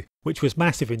HQ, which was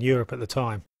massive in Europe at the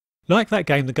time. Like that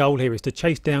game, the goal here is to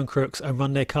chase down crooks and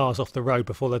run their cars off the road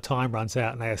before the time runs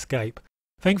out and they escape.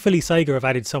 Thankfully, Sega have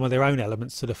added some of their own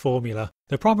elements to the formula,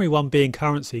 the primary one being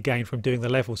currency gained from doing the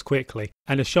levels quickly,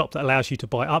 and a shop that allows you to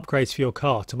buy upgrades for your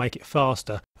car to make it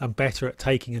faster and better at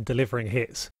taking and delivering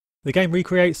hits. The game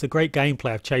recreates the great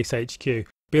gameplay of Chase HQ,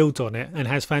 builds on it, and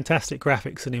has fantastic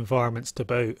graphics and environments to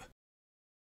boot.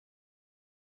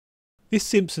 This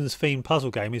Simpsons-themed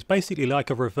puzzle game is basically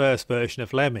like a reverse version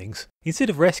of Lemmings. Instead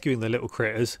of rescuing the little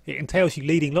critters, it entails you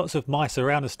leading lots of mice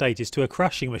around the stages to a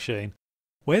crushing machine.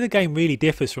 Where the game really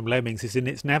differs from Lemmings is in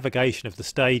its navigation of the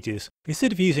stages.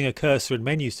 Instead of using a cursor and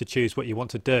menus to choose what you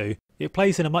want to do, it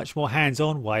plays in a much more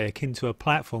hands-on way akin to a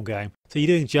platform game, so you're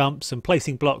doing jumps and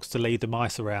placing blocks to lead the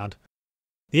mice around.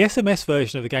 The SMS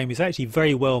version of the game is actually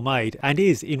very well made and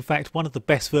is, in fact, one of the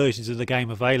best versions of the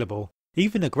game available.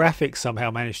 Even the graphics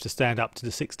somehow managed to stand up to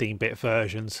the 16-bit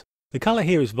versions. The colour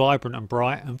here is vibrant and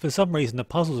bright, and for some reason the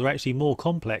puzzles are actually more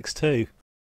complex too.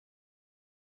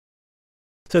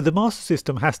 So the Master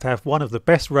System has to have one of the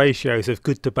best ratios of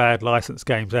good to bad licensed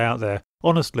games out there.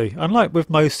 Honestly, unlike with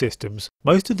most systems,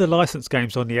 most of the licensed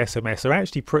games on the SMS are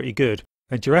actually pretty good,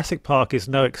 and Jurassic Park is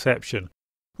no exception.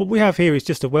 What we have here is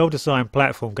just a well-designed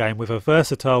platform game with a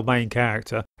versatile main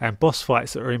character and boss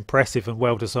fights that are impressive and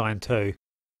well-designed too.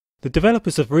 The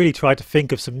developers have really tried to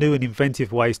think of some new and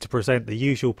inventive ways to present the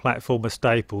usual platformer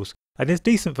staples, and there's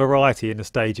decent variety in the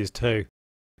stages too.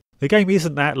 The game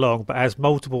isn't that long but has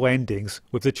multiple endings,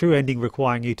 with the true ending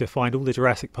requiring you to find all the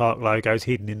Jurassic Park logos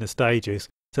hidden in the stages,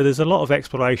 so there's a lot of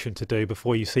exploration to do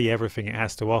before you see everything it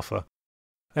has to offer.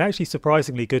 An actually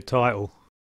surprisingly good title.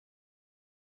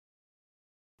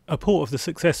 A port of the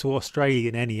successful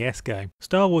Australian NES game,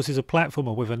 Star Wars is a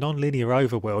platformer with a non-linear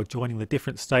overworld joining the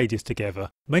different stages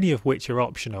together, many of which are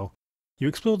optional. You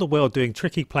explore the world doing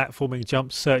tricky platforming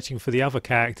jumps, searching for the other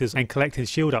characters and collecting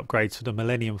shield upgrades for the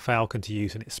Millennium Falcon to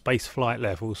use in its space flight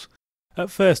levels. At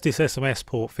first this SMS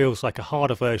port feels like a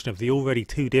harder version of the already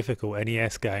too difficult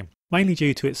NES game, mainly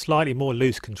due to its slightly more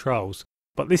loose controls.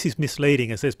 But this is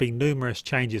misleading as there's been numerous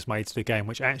changes made to the game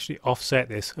which actually offset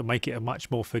this and make it a much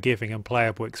more forgiving and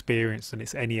playable experience than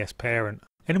its NES parent.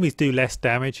 Enemies do less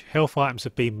damage, health items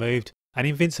have been moved, and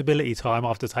invincibility time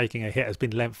after taking a hit has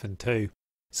been lengthened too.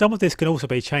 Some of this can also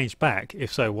be changed back,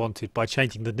 if so wanted, by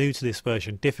changing the new to this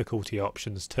version difficulty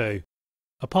options too.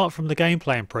 Apart from the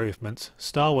gameplay improvements,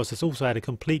 Star Wars has also had a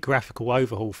complete graphical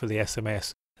overhaul for the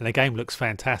SMS, and the game looks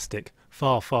fantastic,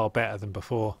 far better than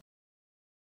before.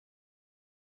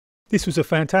 This was a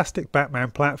fantastic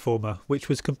Batman platformer, which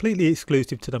was completely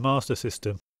exclusive to the Master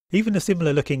System. Even the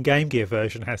similar looking Game Gear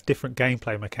version has different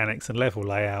gameplay mechanics and level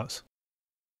layouts.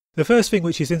 The first thing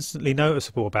which is instantly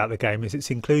noticeable about the game is its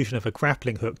inclusion of a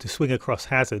grappling hook to swing across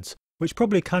hazards, which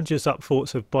probably conjures up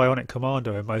thoughts of Bionic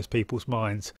Commando in most people's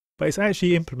minds, but it's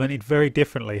actually implemented very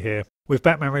differently here, with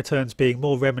Batman Returns being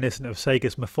more reminiscent of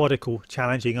Sega's methodical,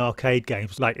 challenging arcade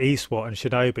games like eSWAT and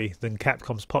Shinobi than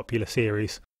Capcom's popular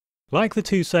series. Like the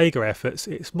two Sega efforts,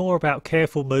 it's more about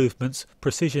careful movements,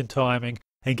 precision timing,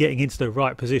 and getting into the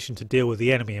right position to deal with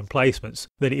the enemy emplacements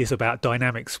than it is about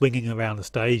dynamic swinging around the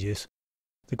stages.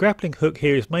 The grappling hook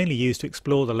here is mainly used to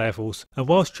explore the levels, and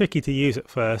whilst tricky to use at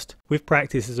first, with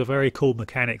practice is a very cool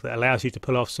mechanic that allows you to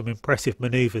pull off some impressive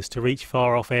manoeuvres to reach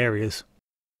far off areas.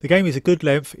 The game is a good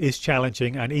length, is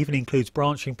challenging, and even includes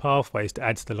branching pathways to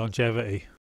add to the longevity.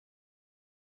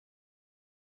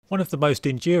 One of the most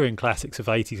enduring classics of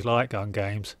 80s light gun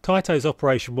games, Taito's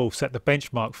Operation Wolf set the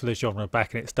benchmark for the genre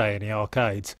back in its day in the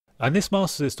arcades, and this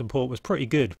Master System port was pretty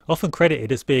good, often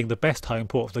credited as being the best home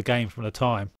port of the game from the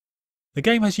time. The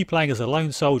game has you playing as a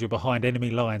lone soldier behind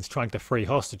enemy lines trying to free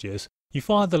hostages. You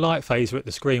fire the light phaser at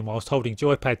the screen whilst holding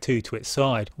joypad 2 to its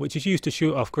side, which is used to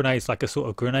shoot off grenades like a sort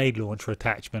of grenade launcher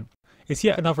attachment. It's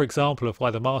yet another example of why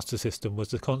the Master System was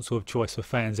the console of choice for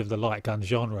fans of the light gun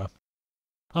genre.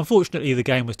 Unfortunately, the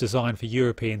game was designed for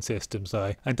European systems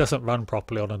though, and doesn't run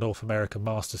properly on a North American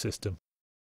Master System.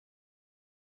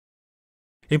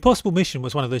 Impossible Mission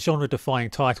was one of the genre-defying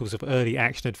titles of early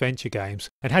action-adventure games,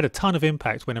 and had a ton of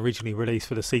impact when originally released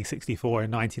for the C64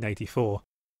 in 1984.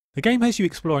 The game has you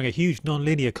exploring a huge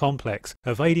non-linear complex,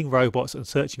 evading robots and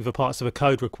searching for parts of a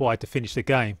code required to finish the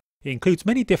game. It includes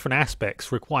many different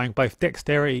aspects requiring both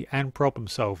dexterity and problem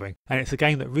solving, and it's a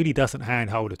game that really doesn't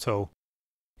handhold at all.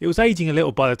 It was aging a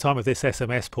little by the time of this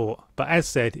SMS port, but as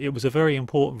said, it was a very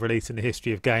important release in the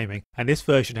history of gaming, and this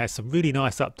version has some really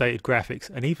nice updated graphics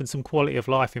and even some quality of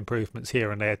life improvements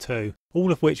here and there too,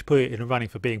 all of which put it in the running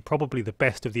for being probably the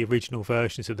best of the original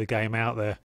versions of the game out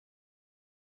there.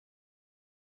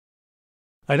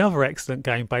 Another excellent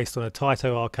game based on a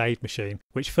Taito arcade machine,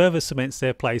 which further cements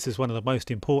their place as one of the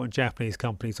most important Japanese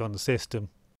companies on the system.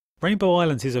 Rainbow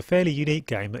Islands is a fairly unique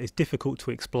game that is difficult to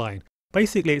explain.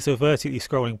 Basically it's a vertically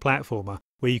scrolling platformer,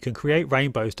 where you can create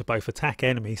rainbows to both attack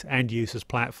enemies and use as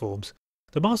platforms.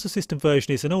 The Master System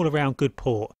version is an all-around good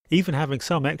port, even having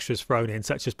some extras thrown in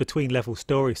such as between-level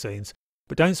story scenes,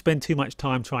 but don't spend too much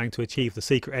time trying to achieve the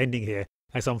secret ending here,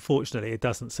 as unfortunately it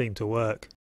doesn't seem to work.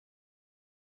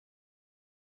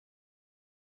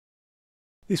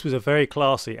 This was a very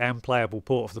classy and playable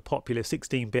port of the popular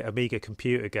 16-bit Amiga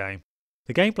computer game.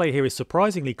 The gameplay here is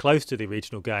surprisingly close to the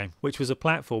original game, which was a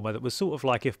platformer that was sort of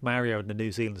like if Mario and the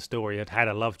New Zealand story had had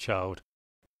a love child.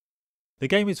 The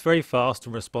game is very fast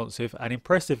and responsive, and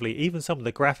impressively even some of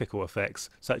the graphical effects,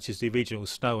 such as the original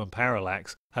snow and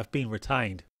parallax, have been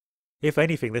retained. If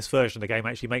anything, this version of the game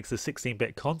actually makes the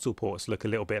 16-bit console ports look a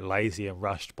little bit lazy and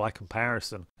rushed by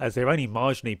comparison, as they're only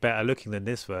marginally better looking than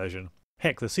this version.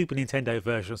 Heck, the Super Nintendo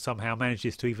version somehow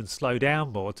manages to even slow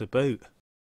down more to boot.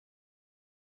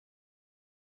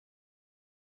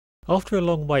 After a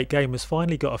long wait, gamers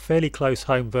finally got a fairly close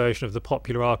home version of the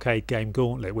popular arcade game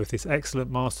Gauntlet with this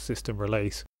excellent Master System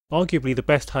release. Arguably the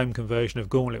best home conversion of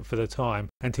Gauntlet for the time,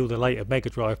 until the later Mega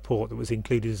Drive port that was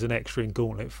included as an extra in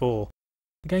Gauntlet 4.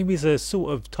 The game is a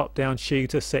sort of top-down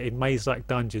shooter set in maze-like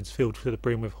dungeons filled to the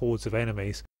brim with hordes of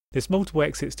enemies. There's multiple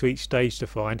exits to each stage to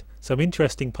find, some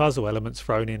interesting puzzle elements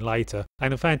thrown in later,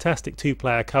 and a fantastic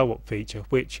two-player co-op feature,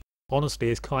 which, honestly,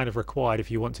 is kind of required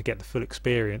if you want to get the full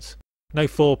experience. No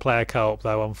 4-player co-op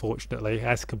though, unfortunately,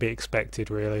 as can be expected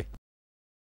really.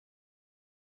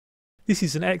 This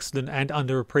is an excellent and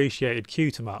underappreciated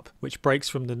Q-'em-up, which breaks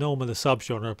from the norm of the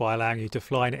subgenre by allowing you to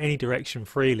fly in any direction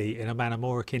freely in a manner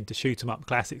more akin to shoot-'em-up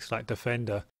classics like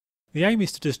Defender. The aim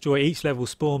is to destroy each level's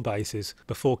spawn bases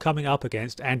before coming up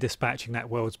against and dispatching that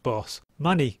world's boss.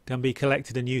 Money can be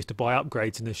collected and used to buy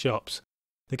upgrades in the shops.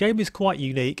 The game is quite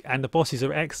unique, and the bosses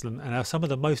are excellent and are some of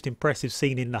the most impressive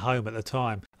seen in the home at the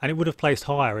time, and it would have placed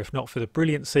higher if not for the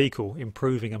brilliant sequel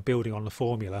improving and building on the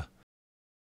formula.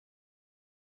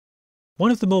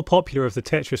 One of the more popular of the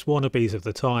Tetris wannabes of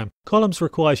the time, Columns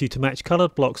requires you to match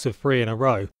coloured blocks of 3 in a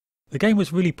row. The game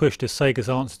was really pushed as Sega's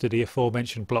answer to the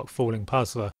aforementioned block falling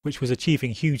puzzler, which was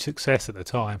achieving huge success at the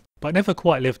time, but never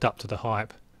quite lived up to the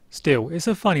hype. Still, it's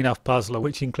a fun enough puzzler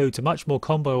which includes a much more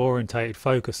combo-orientated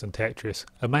focus than Tetris,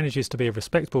 and manages to be a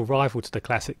respectable rival to the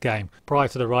classic game, prior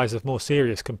to the rise of more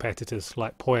serious competitors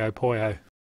like Puyo Puyo.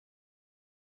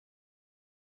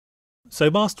 So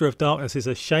Master of Darkness is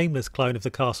a shameless clone of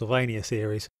the Castlevania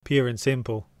series, pure and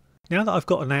simple. Now that I've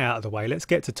gotten that out of the way, let's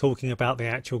get to talking about the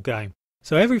actual game.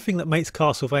 So everything that makes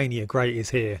Castlevania great is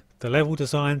here, the level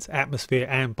designs, atmosphere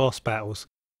and boss battles.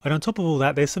 And on top of all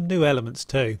that, there's some new elements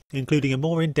too, including a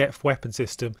more in-depth weapon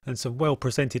system and some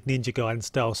well-presented Ninja Gaiden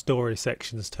style story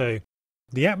sections too.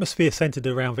 The atmosphere centred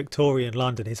around Victorian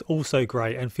London is also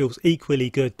great and feels equally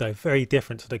good, though very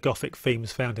different to the gothic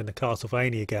themes found in the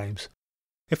Castlevania games.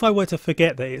 If I were to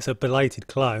forget that it's a belated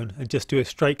clone and just do a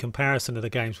straight comparison of the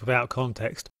games without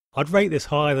context, I'd rate this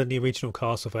higher than the original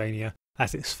Castlevania,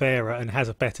 as it's fairer and has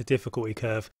a better difficulty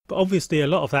curve, but obviously a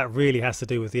lot of that really has to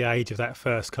do with the age of that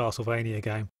first Castlevania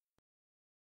game.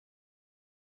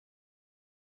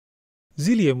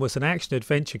 Zillion was an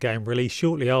action-adventure game released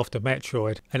shortly after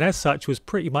Metroid, and as such was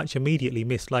pretty much immediately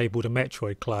mislabelled a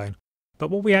Metroid clone. But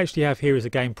what we actually have here is a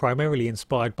game primarily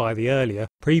inspired by the earlier,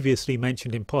 previously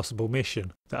mentioned Impossible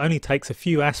Mission, that only takes a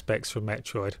few aspects from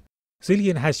Metroid.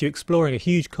 Zillion has you exploring a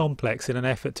huge complex in an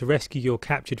effort to rescue your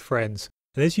captured friends,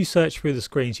 and as you search through the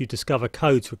screens you discover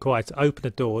codes required to open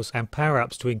the doors and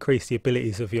power-ups to increase the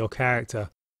abilities of your character.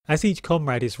 As each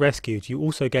comrade is rescued, you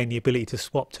also gain the ability to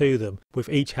swap to them, with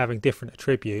each having different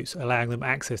attributes, allowing them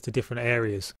access to different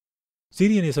areas.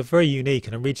 Zillion is a very unique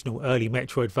and original early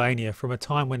Metroidvania from a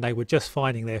time when they were just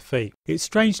finding their feet. It's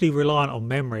strangely reliant on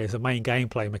memory as a main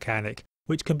gameplay mechanic,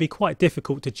 which can be quite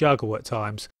difficult to juggle at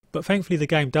times, but thankfully the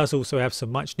game does also have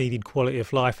some much needed quality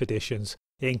of life additions.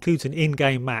 It includes an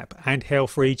in-game map and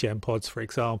health regen pods, for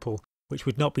example, which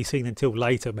would not be seen until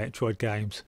later Metroid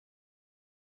games.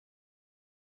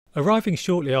 Arriving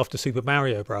shortly after Super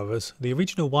Mario Bros., the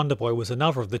original Wonder Boy was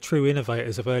another of the true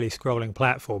innovators of early scrolling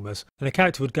platformers, and the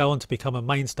character would go on to become a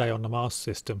mainstay on the Master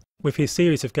System, with his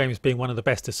series of games being one of the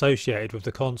best associated with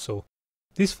the console.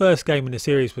 This first game in the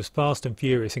series was fast and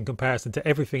furious in comparison to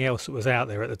everything else that was out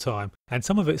there at the time, and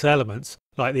some of its elements,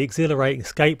 like the exhilarating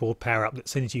skateboard power-up that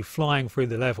sends you flying through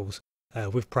the levels,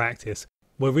 with practice,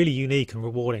 were really unique and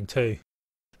rewarding too.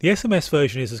 The SMS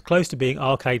version is as close to being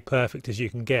arcade perfect as you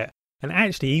can get, and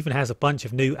actually even has a bunch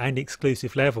of new and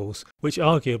exclusive levels, which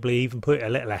arguably even put it a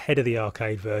little ahead of the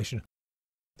arcade version.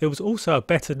 There was also a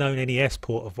better known NES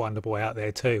port of Wonder Boy out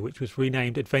there too, which was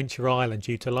renamed Adventure Island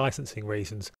due to licensing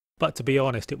reasons, but to be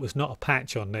honest it was not a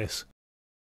patch on this.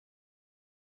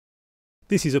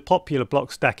 This is a popular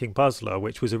block stacking puzzler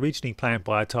which was originally planned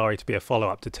by Atari to be a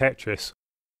follow-up to Tetris.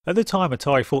 At the time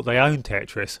Atari thought they owned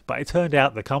Tetris, but it turned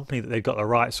out the company that they'd got the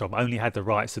rights from only had the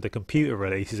rights to the computer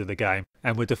releases of the game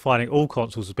and were defining all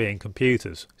consoles as being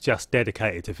computers, just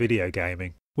dedicated to video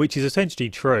gaming. Which is essentially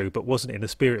true, but wasn't in the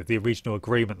spirit of the original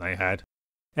agreement they had.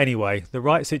 Anyway, the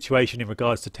rights situation in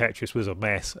regards to Tetris was a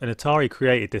mess, and Atari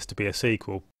created this to be a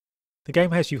sequel. The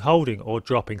game has you holding or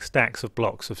dropping stacks of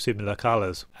blocks of similar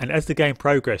colours, and as the game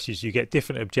progresses you get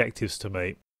different objectives to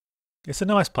meet. It's a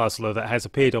nice puzzler that has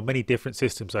appeared on many different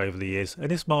systems over the years,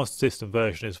 and this Master System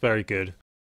version is very good.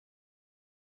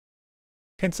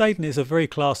 Kenseiden is a very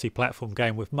classy platform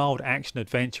game with mild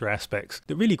action-adventure aspects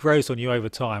that really grows on you over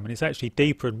time and is actually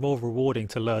deeper and more rewarding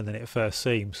to learn than it first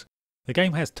seems. The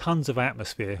game has tons of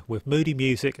atmosphere, with moody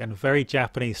music and very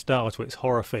Japanese style to its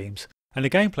horror themes, and the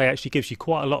gameplay actually gives you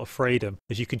quite a lot of freedom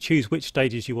as you can choose which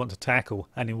stages you want to tackle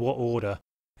and in what order.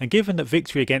 And given that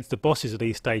victory against the bosses of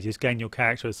these stages gain your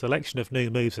character a selection of new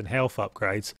moves and health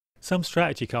upgrades, some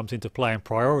strategy comes into play in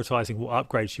prioritising what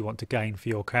upgrades you want to gain for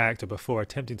your character before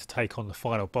attempting to take on the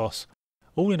final boss.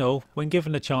 All in all, when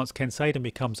given the chance, Kenseiden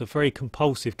becomes a very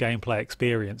compulsive gameplay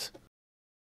experience.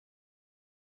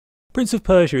 Prince of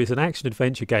Persia is an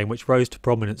action-adventure game which rose to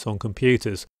prominence on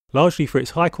computers, largely for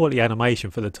its high-quality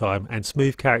animation for the time and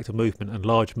smooth character movement and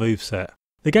large moveset.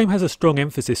 The game has a strong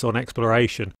emphasis on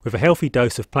exploration, with a healthy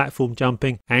dose of platform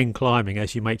jumping and climbing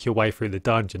as you make your way through the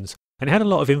dungeons, and it had a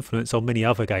lot of influence on many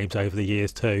other games over the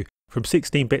years too, from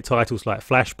 16-bit titles like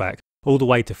Flashback, all the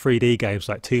way to 3D games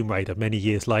like Tomb Raider many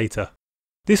years later.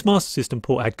 This Master System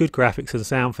port had good graphics and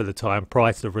sound for the time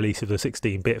prior to the release of the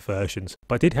 16-bit versions,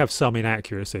 but did have some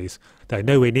inaccuracies, though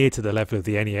nowhere near to the level of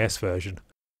the NES version.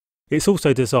 It's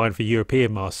also designed for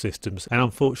European Master Systems and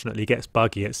unfortunately gets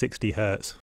buggy at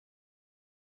 60Hz.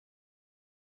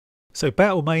 So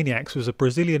Battle Maniacs was a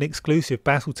Brazilian exclusive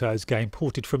Battletoads game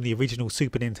ported from the original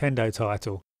Super Nintendo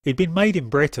title. It'd been made in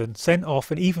Britain, sent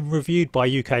off and even reviewed by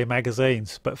UK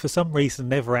magazines, but for some reason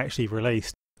never actually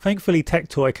released. Thankfully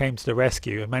Tectoy came to the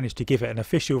rescue and managed to give it an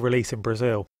official release in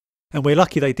Brazil. And we're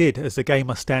lucky they did, as the game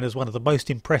must stand as one of the most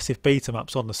impressive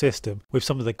beat-em-ups on the system, with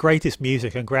some of the greatest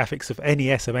music and graphics of any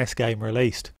SMS game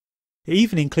released. It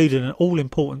even included an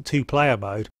all-important two-player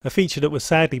mode, a feature that was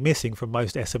sadly missing from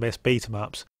most SMS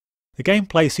beat-em-ups. The game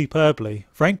plays superbly.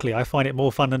 Frankly, I find it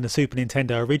more fun than the Super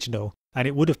Nintendo original, and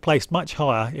it would have placed much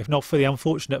higher if not for the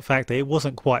unfortunate fact that it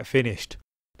wasn't quite finished.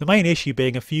 The main issue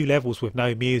being a few levels with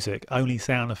no music, only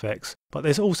sound effects, but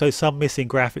there's also some missing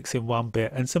graphics in one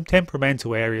bit and some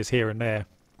temperamental areas here and there.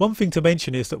 One thing to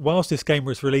mention is that whilst this game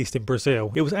was released in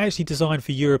Brazil, it was actually designed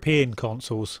for European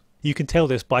consoles. You can tell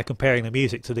this by comparing the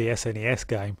music to the SNES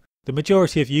game. The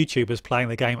majority of YouTubers playing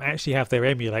the game actually have their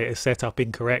emulators set up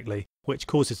incorrectly, which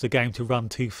causes the game to run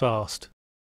too fast.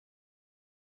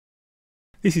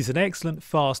 This is an excellent,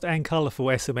 fast and colourful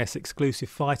SMS exclusive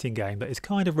fighting game that is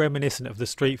kind of reminiscent of the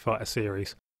Street Fighter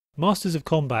series. Masters of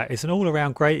Combat is an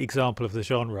all-around great example of the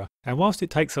genre, and whilst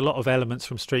it takes a lot of elements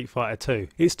from Street Fighter 2,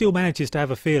 it still manages to have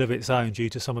a feel of its own due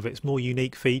to some of its more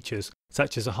unique features,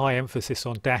 such as a high emphasis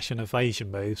on dash and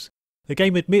evasion moves. The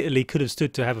game admittedly could have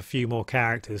stood to have a few more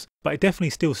characters, but it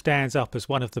definitely still stands up as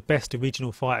one of the best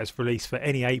original fighters released for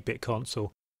any 8-bit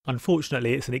console.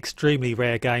 Unfortunately, it's an extremely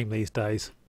rare game these days.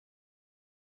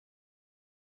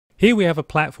 Here we have a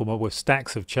platformer with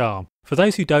stacks of charm. For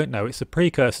those who don't know, it's a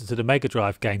precursor to the Mega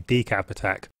Drive game Decap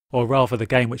Attack, or rather the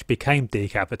game which became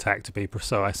Decap Attack to be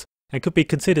precise, and could be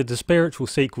considered the spiritual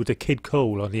sequel to Kid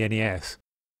Kool on the NES.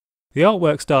 The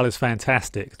artwork style is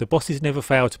fantastic, the bosses never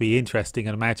fail to be interesting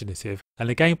and imaginative, and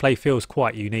the gameplay feels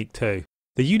quite unique too.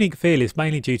 The unique feel is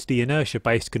mainly due to the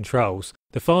inertia-based controls.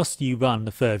 The faster you run,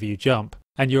 the further you jump,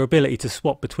 and your ability to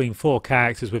swap between 4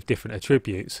 characters with different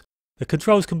attributes. The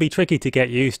controls can be tricky to get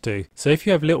used to, so if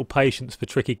you have little patience for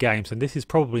tricky games then this is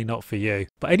probably not for you,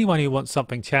 but anyone who wants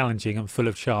something challenging and full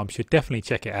of charm should definitely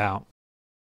check it out.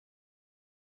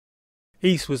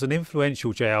 Ys was an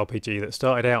influential JRPG that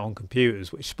started out on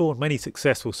computers, which spawned many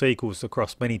successful sequels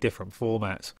across many different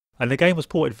formats. And the game was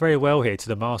ported very well here to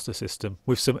the Master System,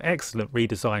 with some excellent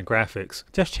redesigned graphics.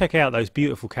 Just check out those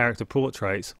beautiful character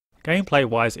portraits. Gameplay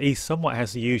wise, Ys somewhat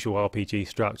has the usual RPG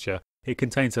structure. It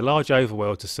contains a large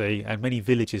overworld to see and many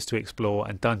villages to explore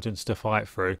and dungeons to fight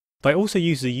through. But it also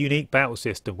uses a unique battle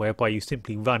system whereby you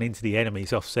simply run into the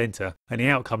enemies off centre and the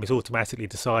outcome is automatically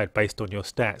decided based on your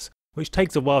stats, which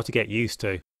takes a while to get used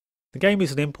to. The game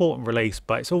is an important release,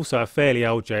 but it's also a fairly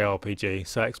old JRPG,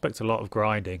 so I expect a lot of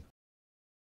grinding.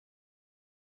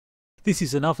 This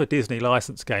is another Disney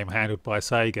licensed game handled by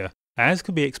Sega. As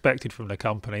can be expected from the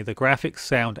company, the graphics,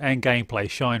 sound and gameplay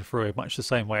shine through in much the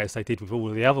same way as they did with all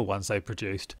of the other ones they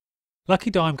produced.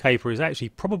 Lucky Dime Caper is actually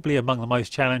probably among the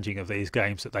most challenging of these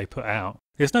games that they put out.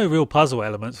 There's no real puzzle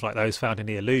elements like those found in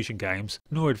the Illusion games,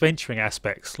 nor adventuring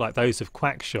aspects like those of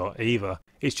Quackshot either.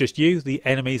 It's just you, the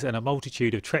enemies, and a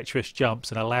multitude of treacherous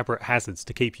jumps and elaborate hazards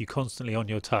to keep you constantly on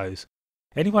your toes.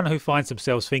 Anyone who finds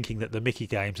themselves thinking that the Mickey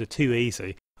games are too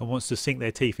easy and wants to sink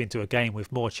their teeth into a game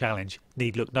with more challenge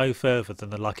need look no further than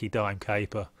the Lucky Dime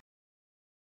Caper.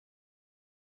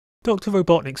 Dr.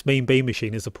 Robotnik's Mean Bean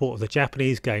Machine is a port of the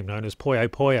Japanese game known as Puyo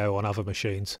Puyo on other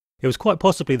machines. It was quite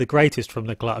possibly the greatest from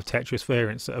the glut of Tetris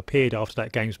variants that appeared after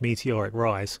that game's meteoric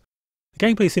rise. The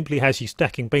gameplay simply has you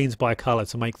stacking beans by colour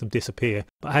to make them disappear,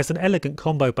 but has an elegant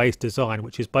combo-based design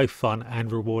which is both fun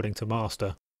and rewarding to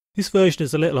master. This version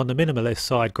is a little on the minimalist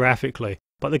side graphically,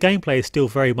 but the gameplay is still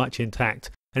very much intact,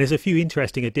 and there's a few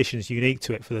interesting additions unique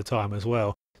to it for the time as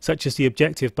well, such as the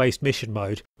objective-based mission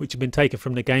mode, which had been taken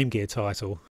from the Game Gear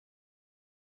title.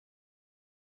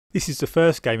 This is the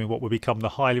first game in what would become the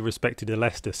highly respected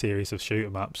Alesta series of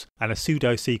shoot-em-ups, and a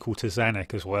pseudo-sequel to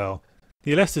Zanuck as well.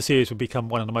 The Alesta series would become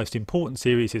one of the most important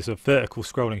series of vertical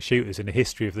scrolling shooters in the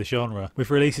history of the genre, with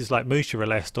releases like Musha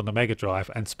Aleste on the Mega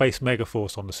Drive and Space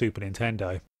Megaforce on the Super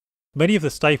Nintendo. Many of the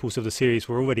staples of the series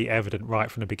were already evident right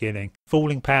from the beginning: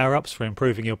 falling power-ups for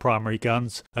improving your primary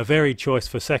guns, a varied choice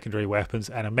for secondary weapons,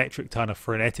 and a metric ton of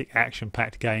frenetic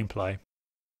action-packed gameplay.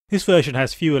 This version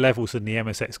has fewer levels than the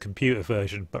MSX computer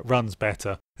version, but runs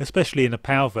better, especially in the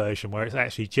PAL version where it's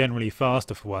actually generally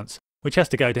faster for once, which has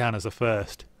to go down as a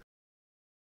first.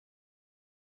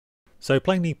 So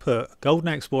plainly put, Golden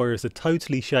Axe Warrior is a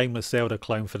totally shameless Zelda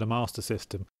clone for the Master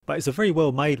System, but it's a very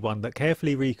well made one that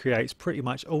carefully recreates pretty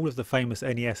much all of the famous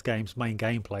NES game's main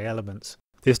gameplay elements.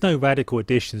 There's no radical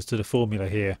additions to the formula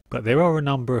here, but there are a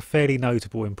number of fairly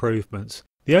notable improvements.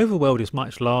 The overworld is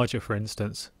much larger, for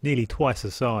instance, nearly twice the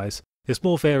size. There's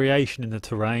more variation in the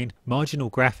terrain,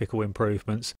 marginal graphical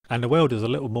improvements, and the world is a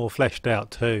little more fleshed out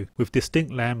too, with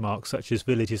distinct landmarks such as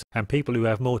villages and people who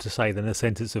have more to say than a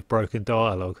sentence of broken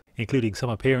dialogue, including some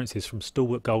appearances from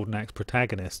stalwart Golden Axe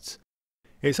protagonists.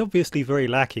 It's obviously very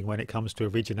lacking when it comes to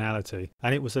originality,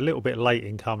 and it was a little bit late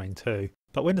in coming too.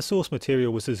 But when the source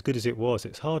material was as good as it was,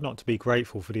 it's hard not to be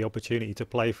grateful for the opportunity to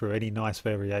play through any nice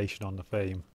variation on the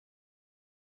theme.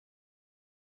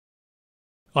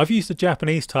 I've used the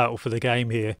Japanese title for the game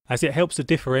here, as it helps to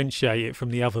differentiate it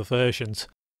from the other versions.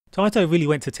 Taito really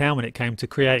went to town when it came to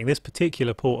creating this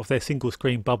particular port of their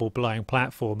single-screen bubble-blowing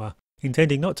platformer,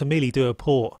 intending not to merely do a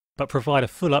port, but provide a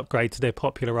full upgrade to their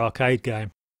popular arcade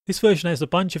game. This version has a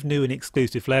bunch of new and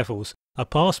exclusive levels, a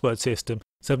password system,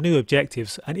 some new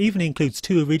objectives, and even includes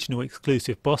 2 original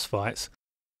exclusive boss fights.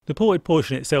 The ported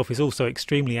portion itself is also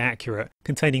extremely accurate,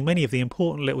 containing many of the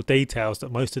important little details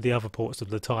that most of the other ports of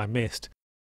the time missed.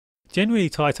 Generally,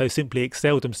 Taito simply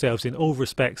excelled themselves in all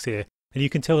respects here, and you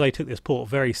can tell they took this port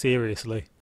very seriously.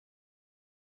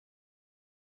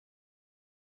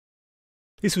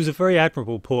 This was a very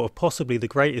admirable port of possibly the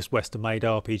greatest Western-made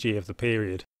RPG of the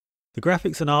period. The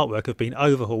graphics and artwork have been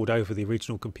overhauled over the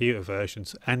original computer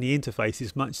versions, and the interface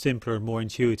is much simpler and more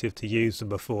intuitive to use than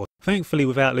before, thankfully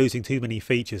without losing too many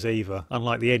features either,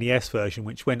 unlike the NES version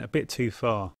which went a bit too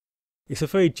far. It's a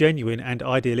very genuine and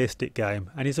idealistic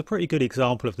game, and is a pretty good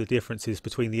example of the differences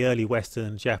between the early Western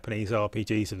and Japanese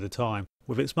RPGs of the time,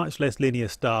 with its much less linear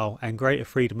style and greater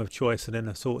freedom of choice than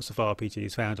the sorts of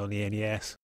RPGs found on the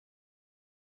NES.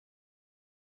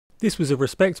 This was a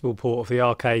respectable port of the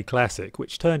arcade classic,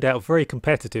 which turned out very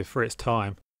competitive for its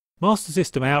time. Master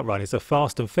System Outrun is a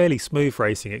fast and fairly smooth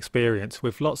racing experience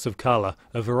with lots of colour,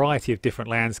 a variety of different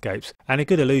landscapes, and a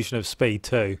good illusion of speed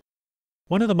too.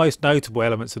 One of the most notable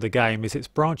elements of the game is its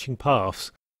branching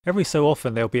paths. Every so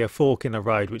often there'll be a fork in the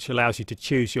road which allows you to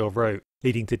choose your route,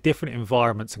 leading to different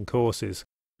environments and courses.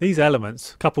 These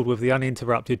elements, coupled with the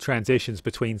uninterrupted transitions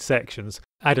between sections,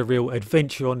 add a real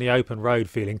adventure on the open road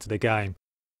feeling to the game.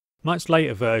 Much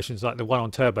later versions like the one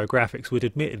on TurboGrafx would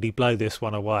admittedly blow this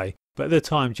one away, but at the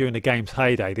time during the game's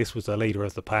heyday this was the leader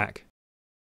of the pack.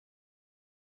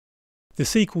 The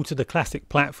sequel to the classic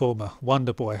platformer,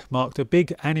 Wonder Boy, marked a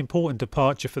big and important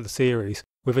departure for the series,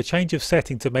 with a change of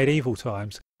setting to medieval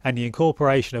times and the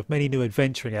incorporation of many new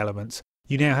adventuring elements.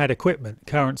 You now had equipment,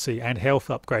 currency and health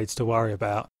upgrades to worry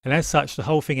about, and as such the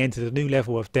whole thing entered a new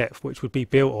level of depth which would be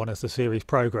built on as the series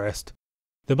progressed.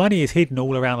 The money is hidden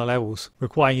all around the levels,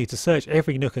 requiring you to search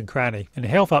every nook and cranny, and the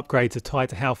health upgrades are tied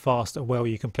to how fast and well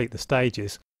you complete the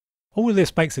stages. All of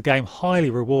this makes the game highly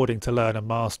rewarding to learn and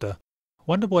master.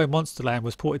 Wonder Boy Monsterland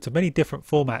was ported to many different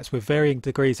formats with varying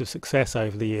degrees of success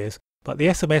over the years, but the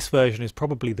SMS version is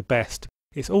probably the best.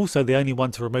 It's also the only one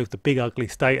to remove the big ugly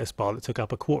status bar that took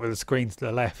up a quarter of the screen to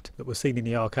the left that was seen in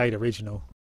the arcade original.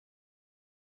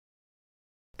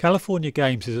 California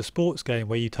Games is a sports game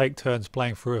where you take turns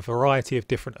playing through a variety of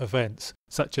different events,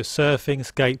 such as surfing,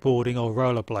 skateboarding or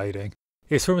rollerblading.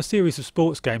 It's from a series of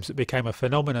sports games that became a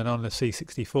phenomenon on the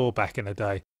C64 back in the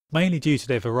day, mainly due to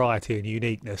their variety and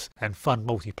uniqueness and fun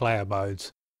multiplayer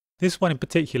modes. This one in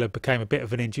particular became a bit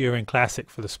of an enduring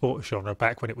classic for the sports genre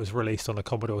back when it was released on the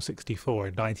Commodore 64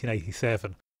 in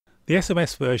 1987. The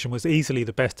SMS version was easily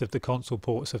the best of the console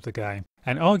ports of the game,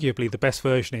 and arguably the best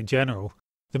version in general.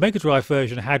 The Mega Drive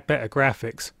version had better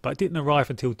graphics, but didn't arrive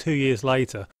until 2 years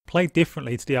later, played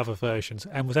differently to the other versions,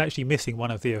 and was actually missing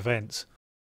one of the events.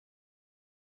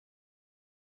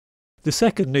 The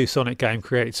second new Sonic game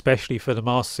created specially for the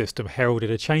Master System heralded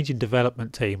a change in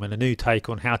development team and a new take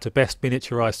on how to best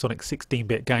miniaturise Sonic's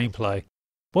 16-bit gameplay.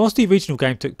 Whilst the original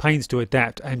game took pains to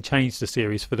adapt and change the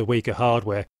series for the weaker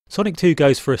hardware, Sonic 2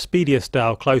 goes for a speedier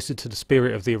style closer to the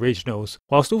spirit of the originals,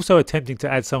 whilst also attempting to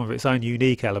add some of its own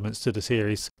unique elements to the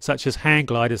series, such as hang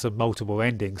gliders and multiple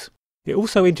endings. It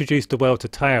also introduced the world to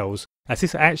Tails, as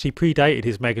this actually predated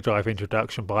his Mega Drive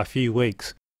introduction by a few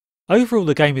weeks. Overall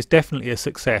the game is definitely a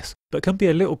success, but can be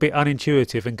a little bit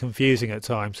unintuitive and confusing at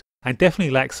times, and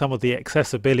definitely lacks some of the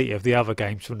accessibility of the other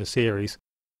games from the series.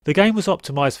 The game was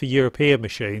optimised for European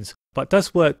machines, but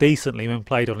does work decently when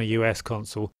played on a US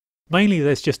console. Mainly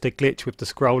there's just a glitch with the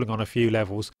scrolling on a few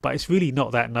levels, but it's really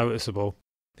not that noticeable.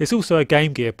 There's also a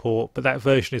Game Gear port, but that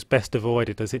version is best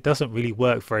avoided as it doesn't really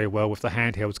work very well with the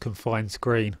handheld's confined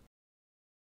screen.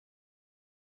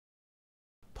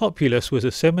 Populous was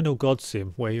a seminal god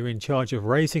sim where you're in charge of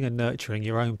raising and nurturing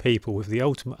your own people with the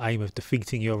ultimate aim of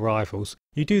defeating your rivals.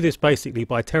 You do this basically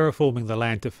by terraforming the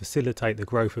land to facilitate the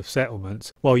growth of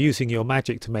settlements, while using your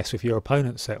magic to mess with your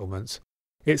opponent's settlements.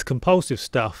 It's compulsive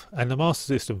stuff, and the Master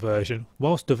System version,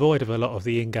 whilst devoid of a lot of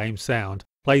the in-game sound,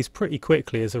 plays pretty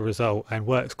quickly as a result and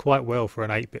works quite well for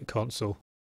an 8-bit console.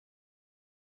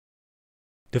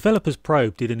 Developers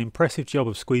Probe did an impressive job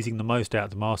of squeezing the most out of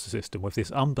the Master System with this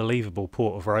unbelievable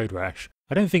port of Road Rash.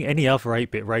 I don't think any other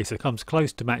 8-bit racer comes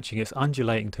close to matching its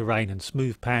undulating terrain and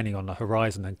smooth panning on the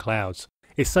horizon and clouds.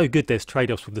 It's so good there's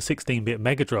trade-offs with the 16-bit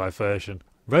Mega Drive version.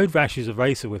 Road Rash is a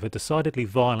racer with a decidedly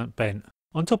violent bent.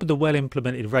 On top of the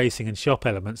well-implemented racing and shop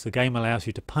elements, the game allows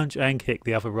you to punch and kick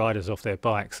the other riders off their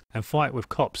bikes, and fight with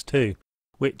cops too,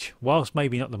 which, whilst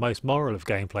maybe not the most moral of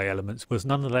gameplay elements, was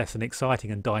nonetheless an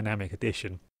exciting and dynamic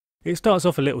addition. It starts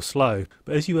off a little slow,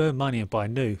 but as you earn money and buy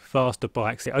new, faster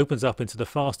bikes, it opens up into the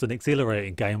fast and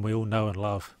exhilarating game we all know and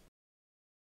love.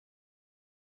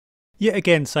 Yet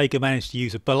again, Sega managed to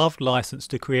use a beloved license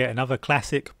to create another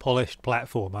classic, polished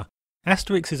platformer.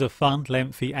 Asterix is a fun,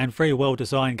 lengthy and very well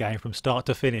designed game from start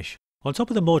to finish. On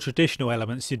top of the more traditional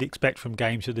elements you'd expect from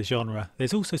games of the genre,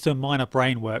 there's also some minor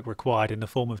brain work required in the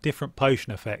form of different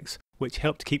potion effects, which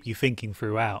help to keep you thinking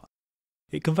throughout.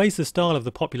 It conveys the style of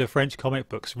the popular French comic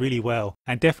books really well,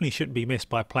 and definitely shouldn't be missed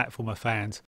by platformer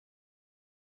fans.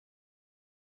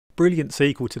 Brilliant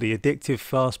sequel to the addictive,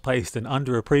 fast-paced and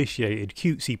underappreciated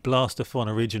cutesy Blastathon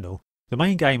original. The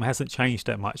main game hasn't changed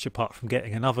that much apart from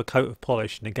getting another coat of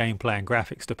polish in the gameplay and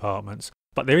graphics departments,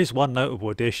 but there is one notable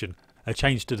addition, a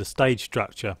change to the stage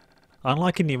structure.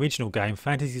 Unlike in the original game,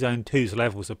 Fantasy Zone 2's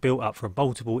levels are built up from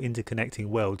multiple interconnecting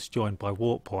worlds joined by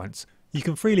warp points. You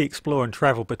can freely explore and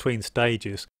travel between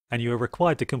stages, and you are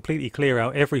required to completely clear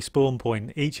out every spawn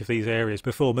point in each of these areas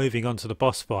before moving on to the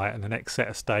boss fight and the next set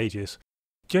of stages.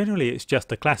 Generally it's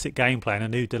just a classic gameplay in a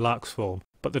new deluxe form,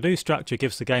 but the new structure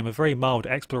gives the game a very mild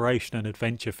exploration and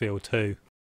adventure feel too.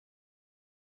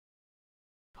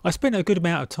 I spent a good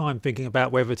amount of time thinking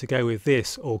about whether to go with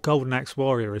this or Golden Axe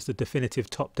Warrior as the definitive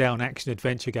top-down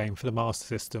action-adventure game for the Master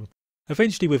System.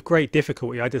 Eventually, with great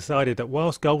difficulty, I decided that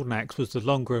whilst Golden Axe was the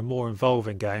longer and more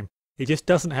involving game, it just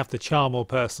doesn't have the charm or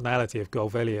personality of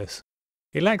Golvelius.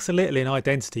 It lacks a little in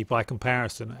identity by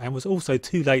comparison, and was also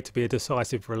too late to be a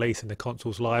decisive release in the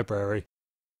console's library.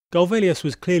 Golvelius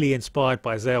was clearly inspired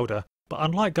by Zelda, but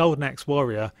unlike Golden Axe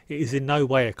Warrior, it is in no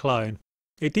way a clone.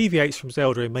 It deviates from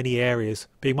Zelda in many areas,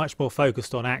 being much more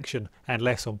focused on action and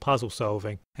less on puzzle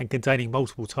solving, and containing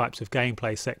multiple types of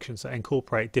gameplay sections that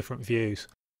incorporate different views.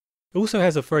 It also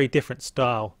has a very different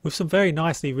style, with some very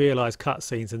nicely realised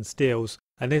cutscenes and stills,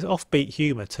 and there's offbeat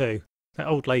humour too. That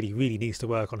old lady really needs to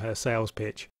work on her sales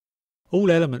pitch. All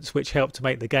elements which help to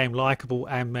make the game likeable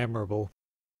and memorable.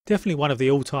 Definitely one of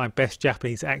the all-time best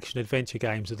Japanese action-adventure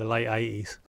games of the late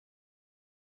 80s.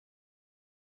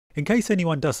 In case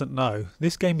anyone doesn't know,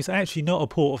 this game is actually not a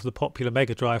port of the popular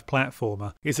Mega Drive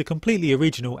platformer. It's a completely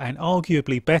original and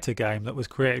arguably better game that was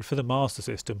created for the Master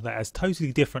System that has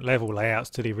totally different level layouts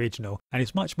to the original and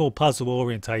is much more puzzle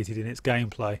orientated in its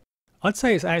gameplay. I'd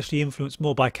say it's actually influenced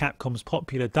more by Capcom's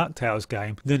popular DuckTales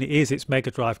game than it is its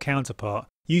Mega Drive counterpart,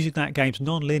 using that game's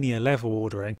non-linear level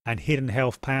ordering and hidden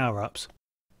health power-ups.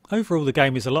 Overall, the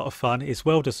game is a lot of fun, it's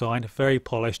well designed, very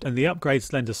polished, and the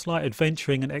upgrades lend a slight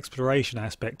adventuring and exploration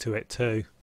aspect to it too.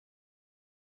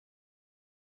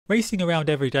 Racing around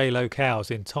everyday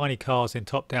locales in tiny cars in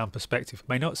top-down perspective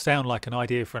may not sound like an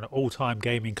idea for an all-time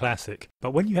gaming classic,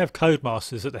 but when you have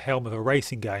Codemasters at the helm of a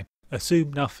racing game,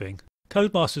 assume nothing.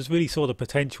 Codemasters really saw the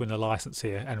potential in the license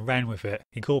here and ran with it,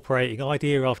 incorporating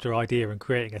idea after idea and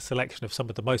creating a selection of some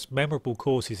of the most memorable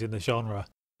courses in the genre.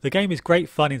 The game is great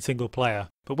fun in single player,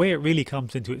 but where it really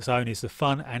comes into its own is the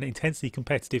fun and intensely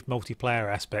competitive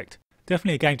multiplayer aspect.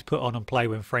 Definitely a game to put on and play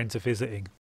when friends are visiting.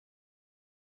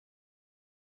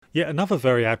 Yet another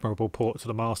very admirable port to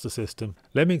the Master System.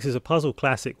 Lemmings is a puzzle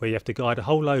classic where you have to guide a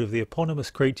whole load of the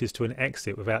eponymous creatures to an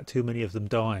exit without too many of them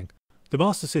dying. The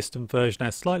Master System version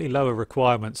has slightly lower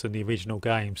requirements than the original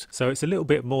games, so it's a little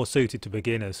bit more suited to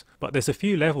beginners, but there's a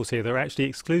few levels here that are actually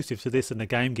exclusive to this and the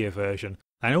Game Gear version,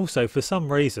 and also for some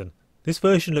reason, this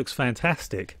version looks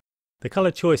fantastic. The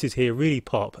colour choices here really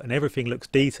pop and everything looks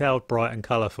detailed, bright and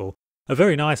colourful. A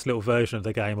very nice little version of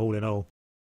the game all in all.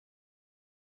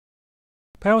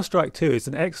 Power Strike 2 is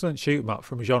an excellent shoot-'em-up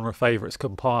from genre favourites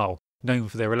Compile, known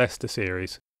for their Alesta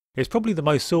series. It's probably the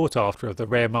most sought after of the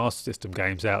rare Master System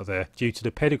games out there due to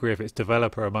the pedigree of its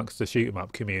developer amongst the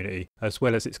shoot-'em-up community, as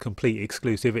well as its complete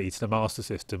exclusivity to the Master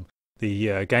System.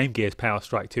 The Game Gear's Power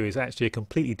Strike 2 is actually a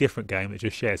completely different game that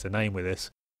just shares a name with this.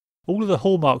 All of the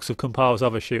hallmarks of Compile's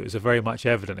other shooters are very much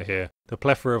evident here. The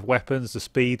plethora of weapons, the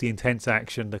speed, the intense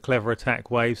action, the clever attack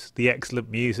waves, the excellent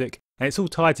music, and it's all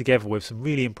tied together with some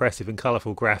really impressive and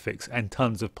colourful graphics and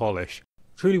tons of polish.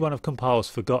 Truly one of Compile's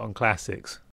forgotten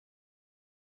classics.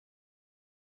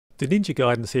 The Ninja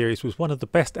Gaiden series was one of the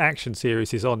best action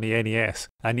series on the NES,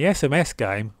 and the SMS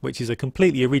game, which is a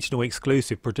completely original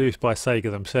exclusive produced by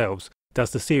Sega themselves, does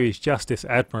the series justice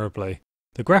admirably.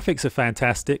 The graphics are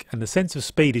fantastic, and the sense of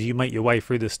speed as you make your way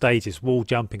through the stages, wall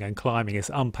jumping and climbing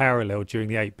is unparalleled during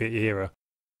the 8-bit era.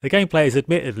 The gameplay is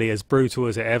admittedly as brutal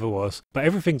as it ever was, but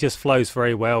everything just flows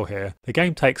very well here. The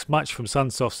game takes much from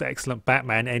Sunsoft's excellent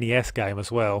Batman NES game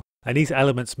as well, and these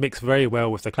elements mix very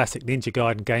well with the classic Ninja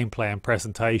Gaiden gameplay and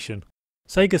presentation.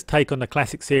 Sega's take on the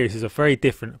classic series is a very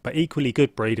different but equally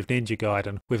good breed of Ninja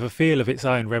Gaiden, with a feel of its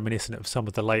own reminiscent of some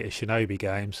of the later Shinobi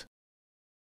games.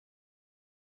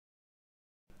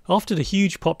 After the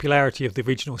huge popularity of the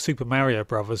original Super Mario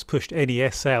Bros. Pushed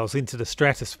NES sales into the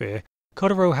stratosphere,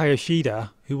 Kotaro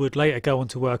Hayashida, who would later go on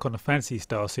to work on the Phantasy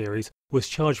Star series, was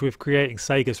charged with creating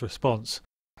Sega's response.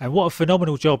 And what a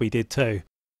phenomenal job he did too.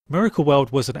 Miracle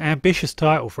World was an ambitious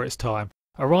title for its time,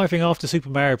 arriving after Super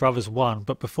Mario Bros. 1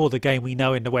 but before the game we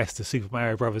know in the West as Super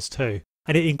Mario Bros. 2,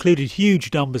 and it included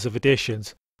huge numbers of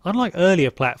additions. Unlike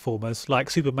earlier platformers like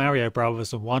Super Mario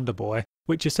Bros. And Wonder Boy,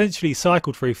 which essentially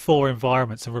cycled through 4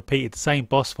 environments and repeated the same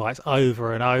boss fights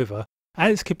over and over,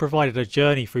 Alex Kidd provided a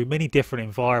journey through many different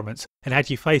environments and had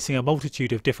you facing a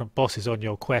multitude of different bosses on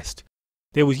your quest.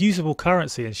 There was usable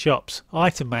currency in shops,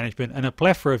 item management and a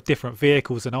plethora of different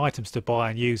vehicles and items to buy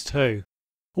and use too.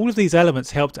 All of these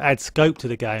elements helped add scope to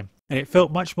the game, and it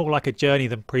felt much more like a journey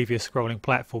than previous scrolling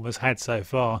platformers had so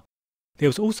far. There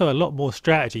was also a lot more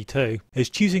strategy too, as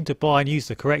choosing to buy and use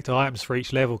the correct items for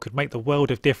each level could make the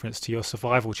world of difference to your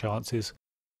survival chances.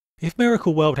 If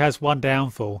Miracle World has one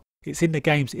downfall, it's in the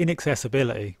game's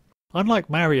inaccessibility. Unlike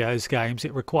Mario's games,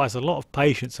 it requires a lot of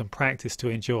patience and practice to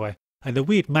enjoy, and the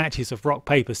weird matches of rock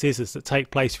paper scissors that take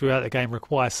place throughout the game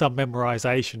require some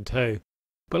memorisation too.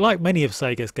 But like many of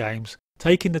Sega's games,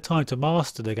 taking the time to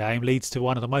master the game leads to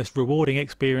one of the most rewarding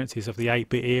experiences of the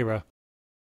 8-bit era.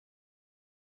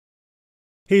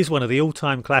 Here's one of the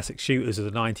all-time classic shooters of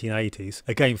the 1980s,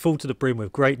 a game full to the brim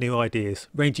with great new ideas,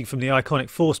 ranging from the iconic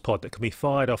force pod that can be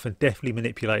fired off and deftly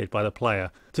manipulated by the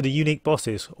player, to the unique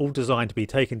bosses, all designed to be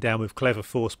taken down with clever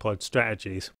force pod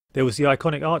strategies. There was the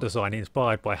iconic art design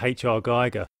inspired by H.R.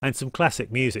 Geiger, and some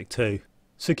classic music too.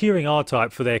 Securing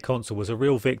R-Type for their console was a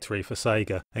real victory for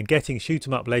Sega, and getting Shoot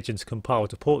 'em Up Legends Compile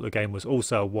to port the game was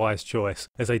also a wise choice,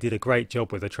 as they did a great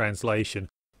job with the translation.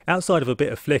 Outside of a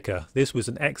bit of flicker, this was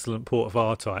an excellent port of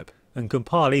R-Type, and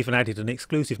Compile even added an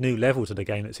exclusive new level to the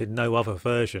game that's in no other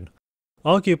version.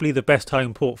 Arguably the best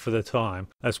home port for the time,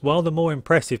 as while the more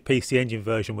impressive PC Engine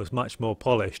version was much more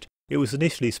polished, it was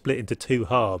initially split into 2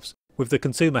 halves, with the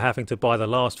consumer having to buy the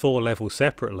last 4 levels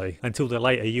separately until the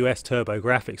later US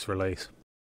TurboGrafx release.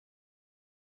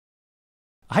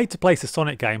 I hate to place a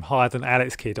Sonic game higher than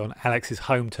Alex Kidd on Alex's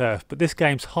home turf, but this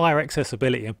game's higher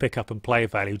accessibility and pick up and play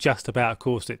value just about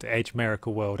caused it to edge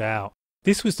Miracle World out.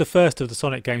 This was the first of the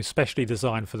Sonic games specially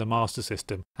designed for the Master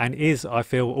System, and is, I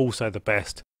feel, also the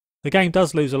best. The game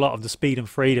does lose a lot of the speed and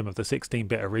freedom of the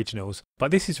 16-bit originals,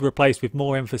 but this is replaced with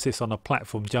more emphasis on the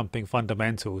platform jumping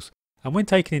fundamentals. And when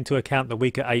taking into account the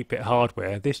weaker 8-bit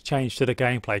hardware, this change to the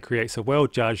gameplay creates a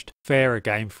well-judged, fairer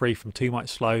game free from too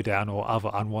much slowdown or other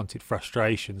unwanted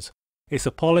frustrations. It's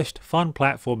a polished, fun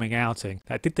platforming outing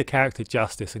that did the character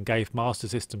justice and gave Master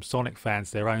System Sonic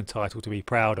fans their own title to be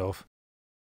proud of.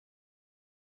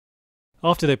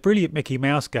 After their brilliant Mickey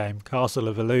Mouse game, Castle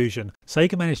of Illusion,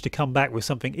 Sega managed to come back with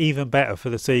something even better for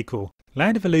the sequel.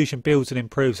 Land of Illusion builds and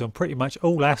improves on pretty much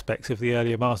all aspects of the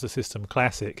earlier Master System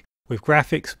classic, with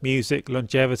graphics, music,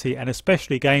 longevity and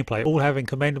especially gameplay all having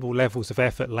commendable levels of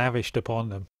effort lavished upon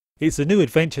them. It's the new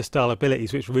adventure style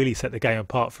abilities which really set the game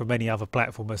apart from many other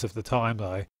platformers of the time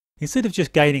though. Instead of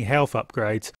just gaining health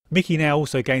upgrades, Mickey now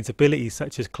also gains abilities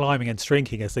such as climbing and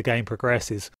shrinking as the game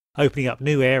progresses, opening up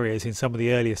new areas in some of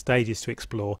the earlier stages to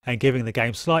explore and giving the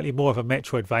game slightly more of a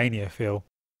Metroidvania feel.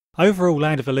 Overall,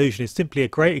 Land of Illusion is simply a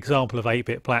great example of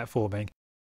 8-bit platforming.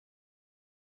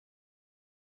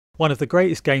 One of the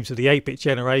greatest games of the 8-bit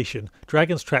generation,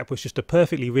 Dragon's Trap was just a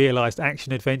perfectly realised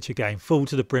action-adventure game full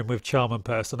to the brim with charm and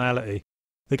personality.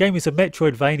 The game is a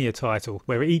Metroidvania title,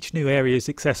 where each new area is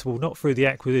accessible not through the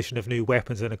acquisition of new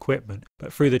weapons and equipment,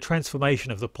 but through the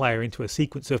transformation of the player into a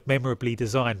sequence of memorably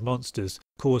designed monsters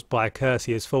caused by a curse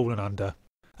he has fallen under.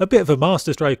 A bit of a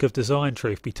masterstroke of design,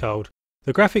 truth be told.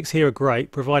 The graphics here are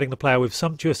great, providing the player with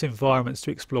sumptuous environments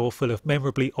to explore full of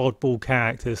memorably oddball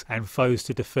characters and foes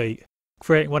to defeat,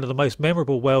 creating one of the most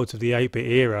memorable worlds of the 8-bit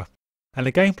era. And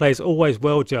the gameplay is always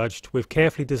well judged, with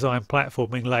carefully designed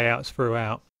platforming layouts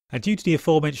throughout. And due to the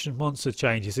aforementioned monster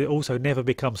changes, it also never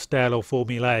becomes stale or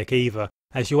formulaic either,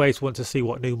 as you always want to see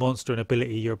what new monster and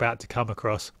ability you're about to come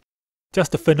across.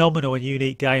 Just a phenomenal and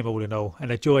unique game all in all, and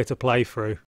a joy to play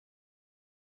through.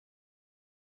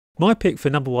 My pick for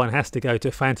number 1 has to go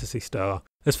to Phantasy Star.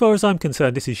 As far as I'm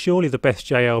concerned, this is surely the best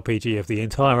JRPG of the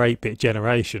entire 8-bit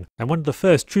generation, and one of the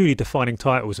first truly defining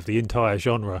titles of the entire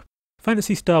genre.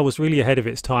 Phantasy Star was really ahead of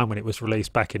its time when it was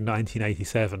released back in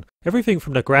 1987. Everything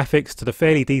from the graphics to the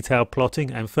fairly detailed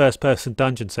plotting and first-person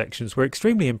dungeon sections were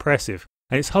extremely impressive,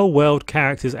 and its whole world,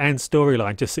 characters and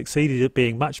storyline just succeeded at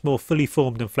being much more fully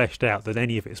formed and fleshed out than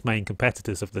any of its main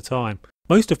competitors of the time,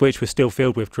 most of which were still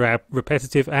filled with drab,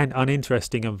 repetitive and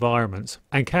uninteresting environments,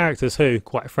 and characters who,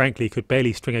 quite frankly, could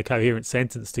barely string a coherent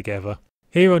sentence together.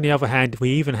 Here on the other hand, we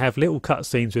even have little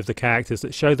cutscenes with the characters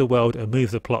that show the world and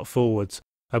move the plot forwards,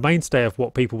 a mainstay of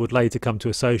what people would later come to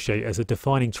associate as a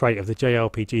defining trait of the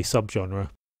JRPG subgenre.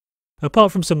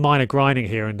 Apart from some minor grinding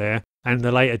here and there, and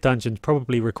the later dungeons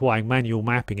probably requiring manual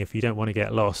mapping if you don't want to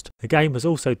get lost, the game was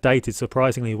also dated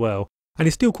surprisingly well, and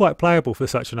is still quite playable for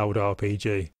such an old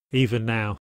RPG, even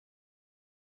now.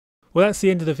 Well, that's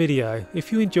the end of the video.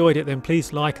 If you enjoyed it, then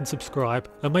please like and subscribe,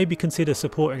 and maybe consider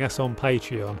supporting us on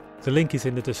Patreon. The link is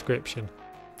in the description.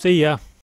 See ya!